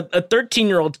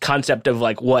 13-year-old concept of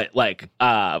like what like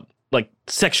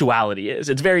sexuality is.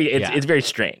 It's very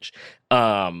strange.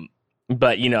 But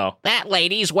that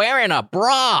lady's wearing a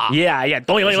bra. Yeah.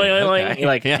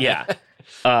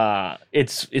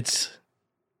 It's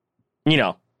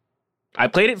I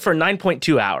played it for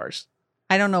 9.2 hours.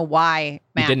 I don't know why,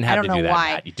 Matt. You didn't have I don't to know do that,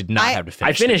 why. Matt. You did not have to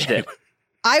finish I finished it.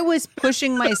 I was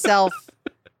pushing myself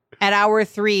at hour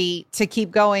 3 to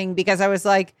keep going because I was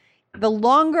like, the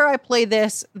longer I play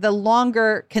this, the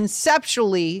longer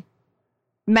conceptually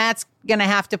Matt's going to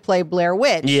have to play Blair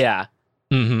Witch. Yeah.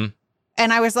 Mm-hmm.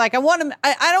 And I was like, I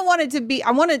don't want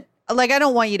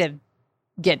you to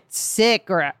get sick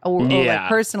or like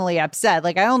personally upset.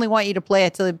 Like, I only want you to play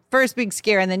it till the first big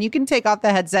scare, and then you can take off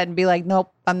the headset and be like,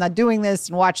 nope, I'm not doing this,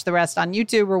 and watch the rest on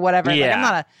YouTube or whatever.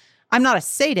 Yeah. Like, I'm not a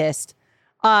sadist.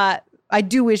 I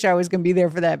do wish I was going to be there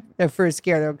for that first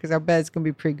scare though, because I bet it's going to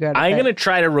be pretty good. I'm going to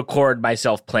try to record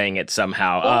myself playing it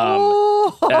somehow.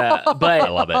 But I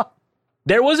love it.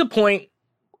 There was a point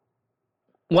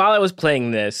while I was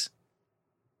playing this,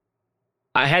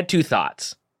 I had 2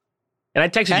 thoughts. And I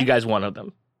texted you guys one of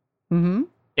them. Mm-hmm.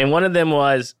 And one of them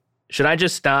was, should I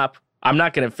just stop? I'm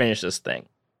not going to finish this thing.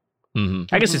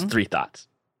 Mm-hmm. I guess it's 3 thoughts.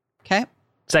 Okay.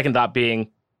 Second thought being,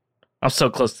 I'm so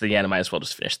close to the end, I might as well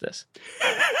just finish this.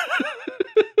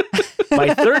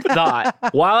 My third thought,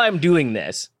 while I'm doing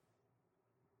this,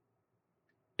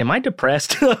 am I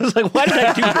depressed? I was like, why did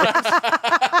I do this?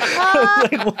 I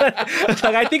was like, what? I was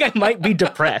like, I think I might be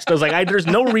depressed. I was like, there's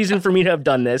no reason for me to have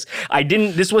done this.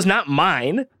 This was not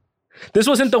mine. This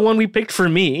wasn't the one we picked for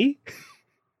me.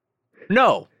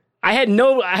 No. I had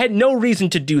no reason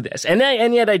to do this. And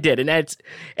yet I did.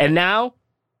 And now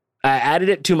I added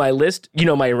it to my list,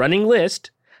 my running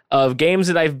list of games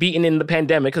that I've beaten in the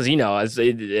pandemic, because as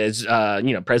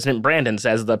President Brandon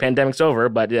says, the pandemic's over,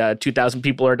 but 2,000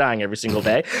 people are dying every single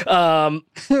day. I'm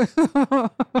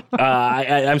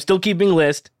still keeping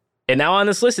list, and now on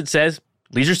this list it says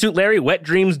Leisure Suit Larry, Wet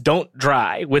Dreams Don't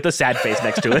Dry, with a sad face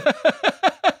next to it.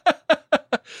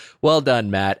 Well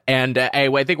done, Matt. And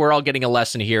I think we're all getting a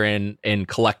lesson here in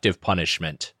collective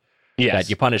punishment. Yes. That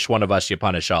you punish one of us, you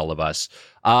punish all of us.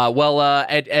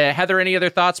 Heather, any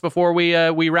other thoughts before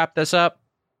we wrap this up?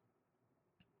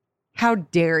 How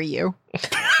dare you?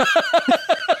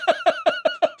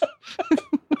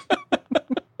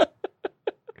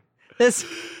 This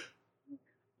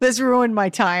ruined my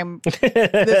time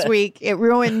this week. It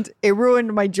ruined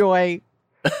my joy.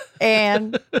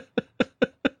 And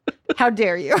how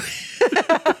dare you?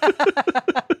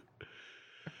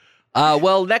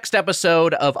 Well, next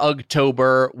episode of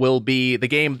October will be the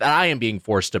game that I am being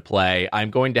forced to play.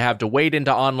 I'm going to have to wade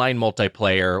into online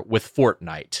multiplayer with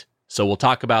Fortnite. So we'll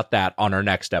talk about that on our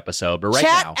next episode. But right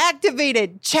now,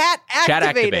 Chat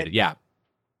activated. Yeah.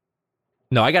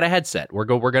 No, I got a headset. We're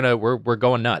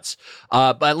going nuts.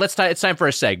 But it's time for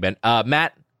a segment.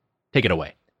 Matt, take it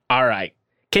away. All right.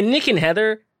 Can Nick and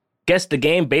Heather guess the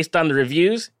game based on the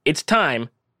reviews? It's time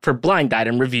for blind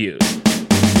item reviews.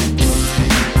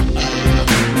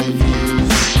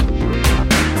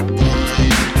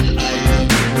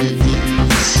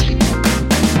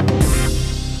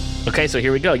 Okay, so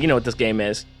here we go. You know what this game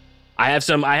is. I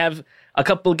have a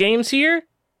couple games here,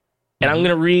 and I'm going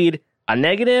to read a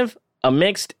negative, a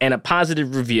mixed, and a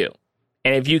positive review.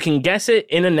 And if you can guess it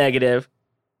in a negative,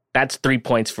 that's 3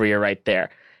 points for you right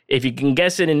there. If you can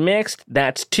guess it in mixed,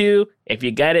 that's 2. If you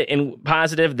get it in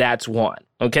positive, that's 1.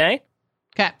 Okay?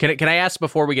 Okay. Can I ask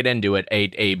before we get into it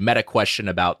a meta question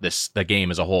about the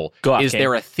game as a whole? Go off, Is Kate.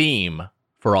 there a theme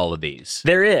for all of these?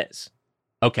 There is.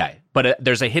 Okay, but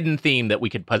there's a hidden theme that we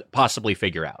could possibly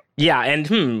figure out. Yeah,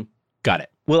 and Got it.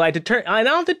 will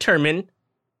I'll determine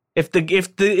if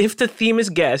the theme is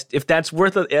guessed, if that's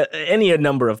worth any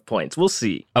number of points. We'll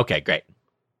see. Okay, great.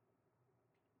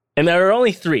 And there are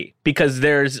only 3 because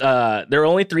there are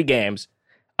only 3 games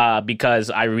because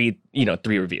I read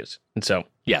 3 reviews, and so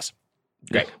Yes.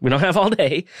 Great. we don't have all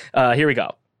day. Here we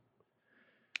go.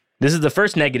 This is the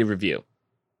first negative review.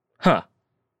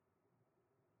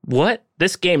 What?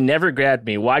 This game never grabbed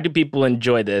me. Why do people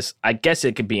enjoy this? I guess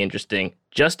it could be interesting.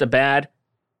 Just a bad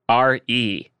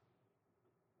RE.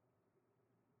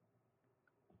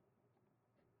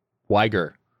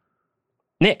 Weiger.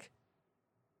 Nick.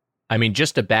 I mean,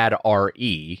 just a bad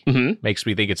RE Mm-hmm. makes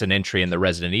me think it's an entry in the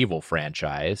Resident Evil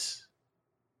franchise.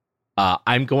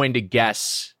 I'm going to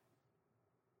guess.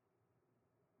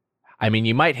 I mean,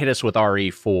 you might hit us with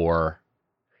RE4.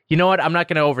 You know what? I'm not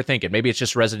going to overthink it. Maybe it's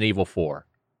just Resident Evil 4.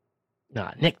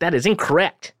 Nick, that is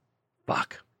incorrect.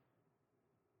 Fuck.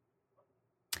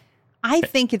 I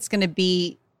think it's going to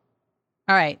be.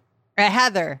 All right.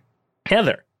 Heather.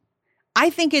 I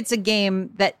think it's a game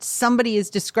that somebody is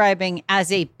describing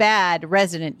as a bad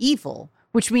Resident Evil,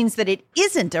 which means that it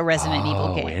isn't a Resident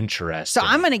Evil game. Oh, interesting. So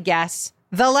I'm going to guess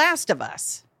The Last of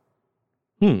Us.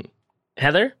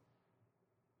 Heather?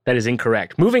 That is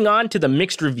incorrect. Moving on to the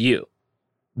mixed review.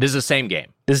 This is the same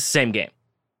game. This is the same game.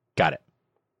 Got it.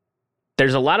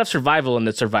 There's a lot of survival in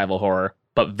the survival horror,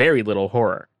 but very little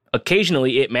horror.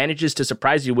 Occasionally, it manages to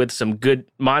surprise you with some good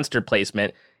monster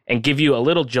placement and give you a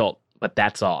little jolt, but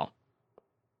that's all.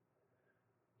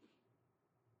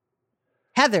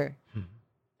 Heather.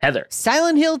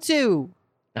 Silent Hill 2.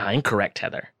 Incorrect,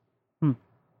 Heather.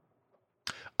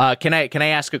 Can I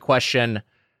ask a question,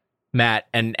 Matt?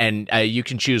 And you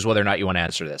can choose whether or not you want to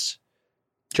answer this.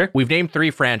 Sure. We've named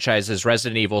 3 franchises: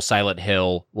 Resident Evil, Silent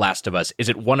Hill, Last of Us. Is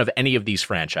it one of any of these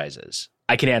franchises?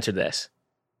 I can answer this.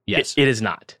 Yes. It is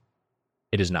not.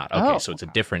 It is not. Okay, Oh. so it's a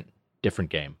different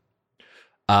game.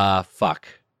 Fuck.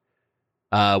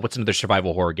 What's another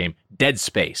survival horror game? Dead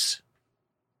Space.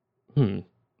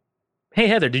 Hey,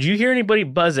 Heather, did you hear anybody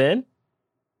buzz in?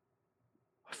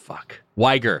 Fuck.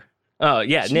 Weiger. Oh,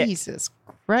 yeah, Nick. Jesus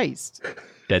Christ.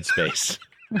 Dead Space.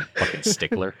 Fucking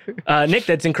stickler. Nick,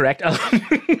 that's incorrect. All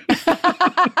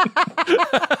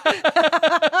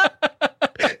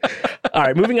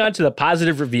right, moving on to the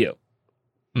positive review.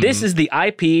 This is the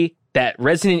IP that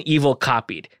Resident Evil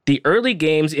copied. The early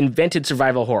games invented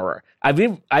survival horror. I've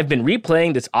been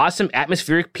replaying this awesome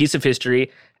atmospheric piece of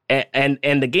history, and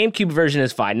the GameCube version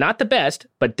is fine. Not the best,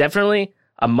 but definitely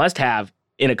a must-have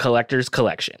in a collector's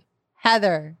collection.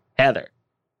 Heather.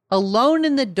 Alone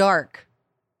in the Dark.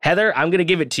 Heather, I'm going to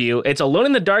give it to you. It's Alone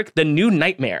in the Dark, The New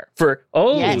Nightmare.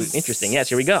 Yes. Interesting. Yes,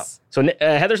 here we go. So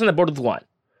Heather's on the board with 1.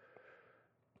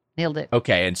 Nailed it.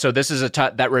 Okay, and so this is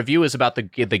that review is about the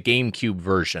GameCube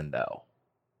version, though.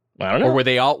 I don't know.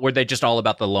 Or were they just all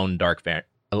about the Alone in the Dark fan?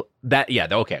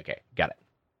 Okay, got it.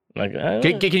 Like,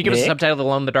 Can you give us a subtitle of the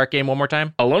Alone in the Dark game one more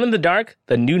time? Alone in the Dark,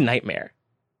 The New Nightmare.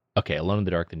 Okay, Alone in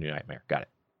the Dark, The New Nightmare. Got it.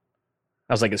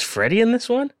 I was like, is Freddy in this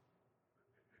one?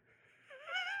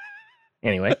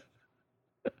 Anyway,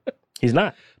 he's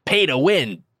not. Pay to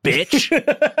win, bitch.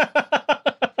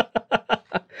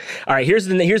 All right, here's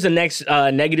the next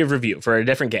negative review for a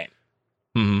different game.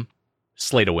 Mm-hmm.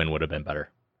 Slay to win would have been better.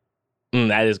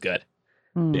 That is good.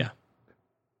 Yeah.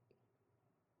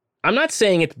 I'm not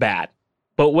saying it's bad,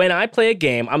 but when I play a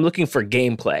game, I'm looking for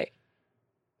gameplay.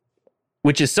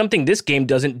 which is something this game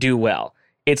doesn't do well.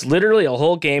 It's literally a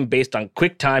whole game based on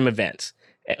quick time events.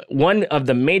 One of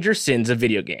the major sins of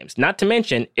video games. Not to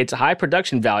mention, its high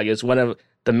production value is one of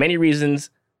the many reasons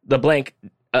the blank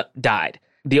died.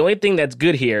 The only thing that's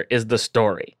good here is the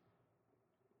story.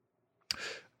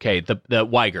 Okay, the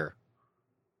Weiger.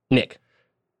 Nick.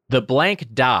 The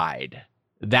blank died.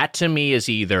 That to me is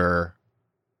either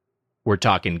we're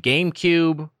talking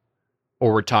GameCube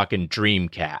or we're talking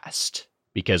Dreamcast,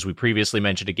 because we previously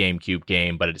mentioned a GameCube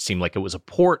game, but it seemed like it was a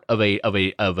port of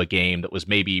a game that was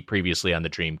maybe previously on the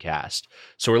Dreamcast.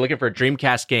 So we're looking for a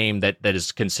Dreamcast game that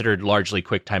is considered largely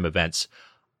QuickTime events.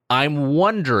 I'm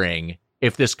wondering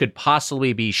if this could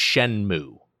possibly be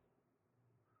Shenmue.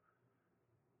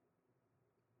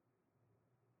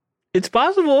 It's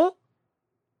possible,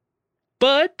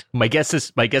 but my guess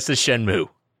is Shenmue.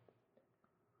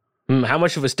 How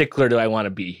much of a stickler do I want to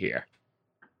be here?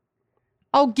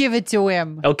 I'll give it to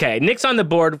him. Okay, Nick's on the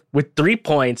board with 3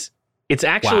 points. It's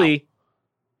actually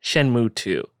Shenmue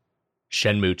 2.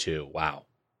 Shenmue 2. Wow.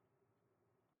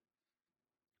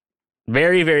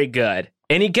 Very, very good.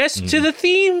 And he gets to the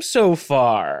theme so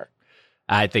far.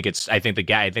 I think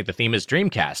the theme is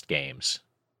Dreamcast games.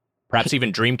 Perhaps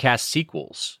even Dreamcast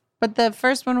sequels. But the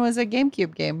first one was a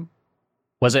GameCube game.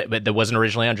 Was it? But that wasn't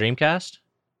originally on Dreamcast?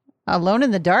 Alone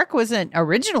in the Dark wasn't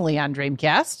originally on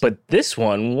Dreamcast. But this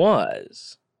one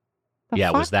was.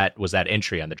 Was that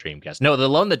entry on the Dreamcast? No, the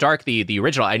Alone in the Dark, the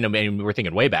original, I know, we were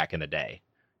thinking way back in the day.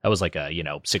 That was like a,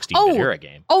 16-bit era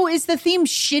game. Oh, is the theme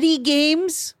shitty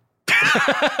games?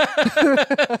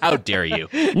 How dare you?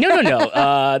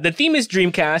 No. The theme is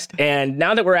Dreamcast, and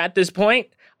now that we're at this point,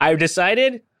 I've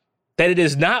decided that it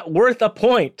is not worth a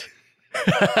point.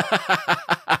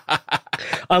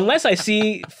 Unless I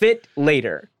see fit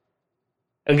later.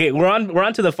 Okay, we're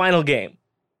on to the final game.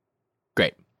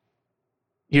 Great.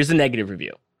 Here's the negative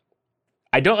review.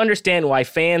 I don't understand why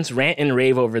fans rant and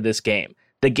rave over this game.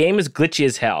 The game is glitchy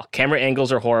as hell. Camera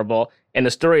angles are horrible, and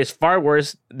the story is far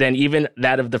worse than even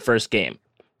that of the first game.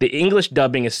 The English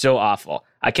dubbing is so awful.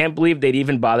 I can't believe they'd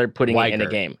even bother putting it in a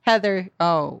game. Heather,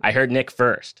 I heard Nick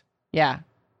first. Yeah.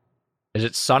 Is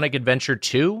it Sonic Adventure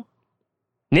 2?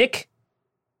 Nick,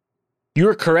 you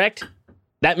are correct.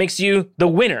 That makes you the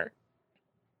winner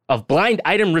of Blind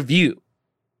Item Review.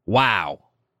 Wow.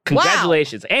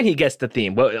 Congratulations. Wow. And he gets the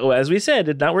theme. Well, as we said,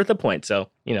 it's not worth a point, so,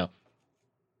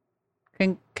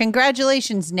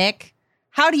 Congratulations, Nick.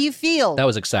 How do you feel? That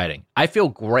was exciting. I feel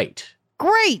great.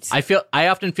 Great. I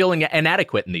often feel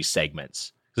inadequate in these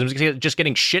segments because I'm just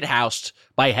getting shithoused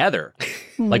by Heather.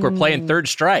 Like we're playing Third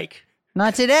Strike.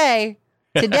 Not today.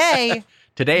 Today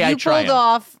I pulled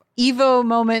off Evo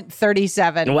moment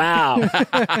 37. Wow.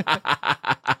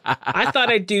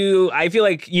 I feel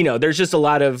like, there's just a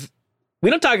lot of, we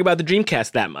don't talk about the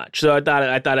Dreamcast that much. So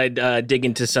I thought I'd dig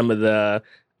into some of the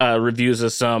reviews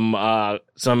of some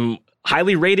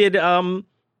highly rated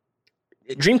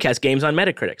Dreamcast games on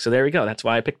Metacritic. So there we go. That's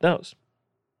why I picked those.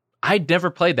 I'd never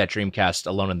played that Dreamcast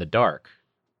Alone in the Dark.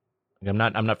 I'm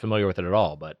not familiar with it at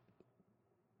all, but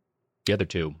the other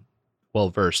two, well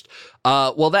versed.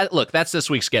 That's this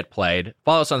week's Get Played.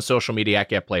 Follow us on social media at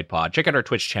Get Played Pod. Check out our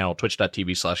Twitch channel,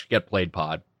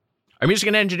 twitch.tv/GetPlayedPod. Our music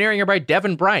and engineering are by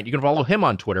Devin Bryant. You can follow him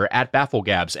on Twitter at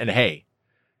BaffleGabs. And hey,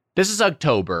 this is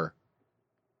October,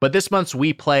 but this month's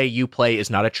We Play, You Play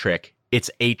is not a trick. It's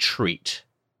a treat.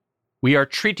 We are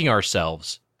treating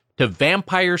ourselves to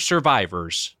Vampire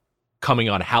Survivors coming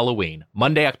on Halloween,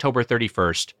 Monday, October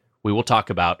 31st. We will talk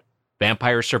about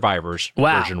Vampire Survivors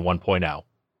version 1.0.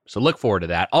 So look forward to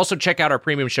that. Also, check out our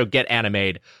premium show, Get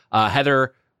Animated.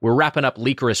 Heather, we're wrapping up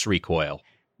Lycoris Recoil.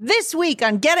 This week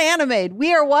on Get Animated,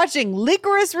 we are watching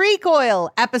Lycoris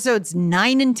Recoil, episodes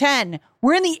 9 and 10.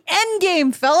 We're in the end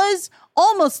game, fellas.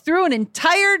 Almost through an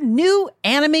entire new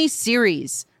anime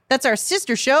series. That's our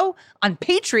sister show on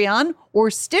Patreon or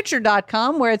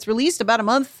Stitcher.com, where it's released about a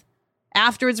month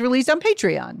after it's released on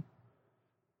Patreon.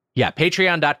 Yeah,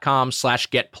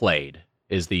 patreon.com/getplayed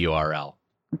is the URL.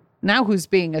 Now who's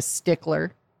being a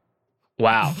stickler?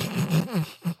 Wow.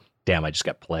 Damn, I just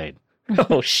got played.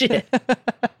 Oh, shit.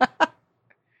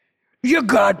 You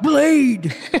got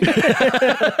played.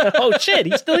 Oh, shit,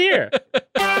 he's still here.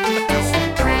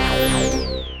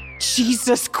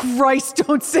 Jesus Christ,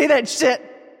 don't say that shit.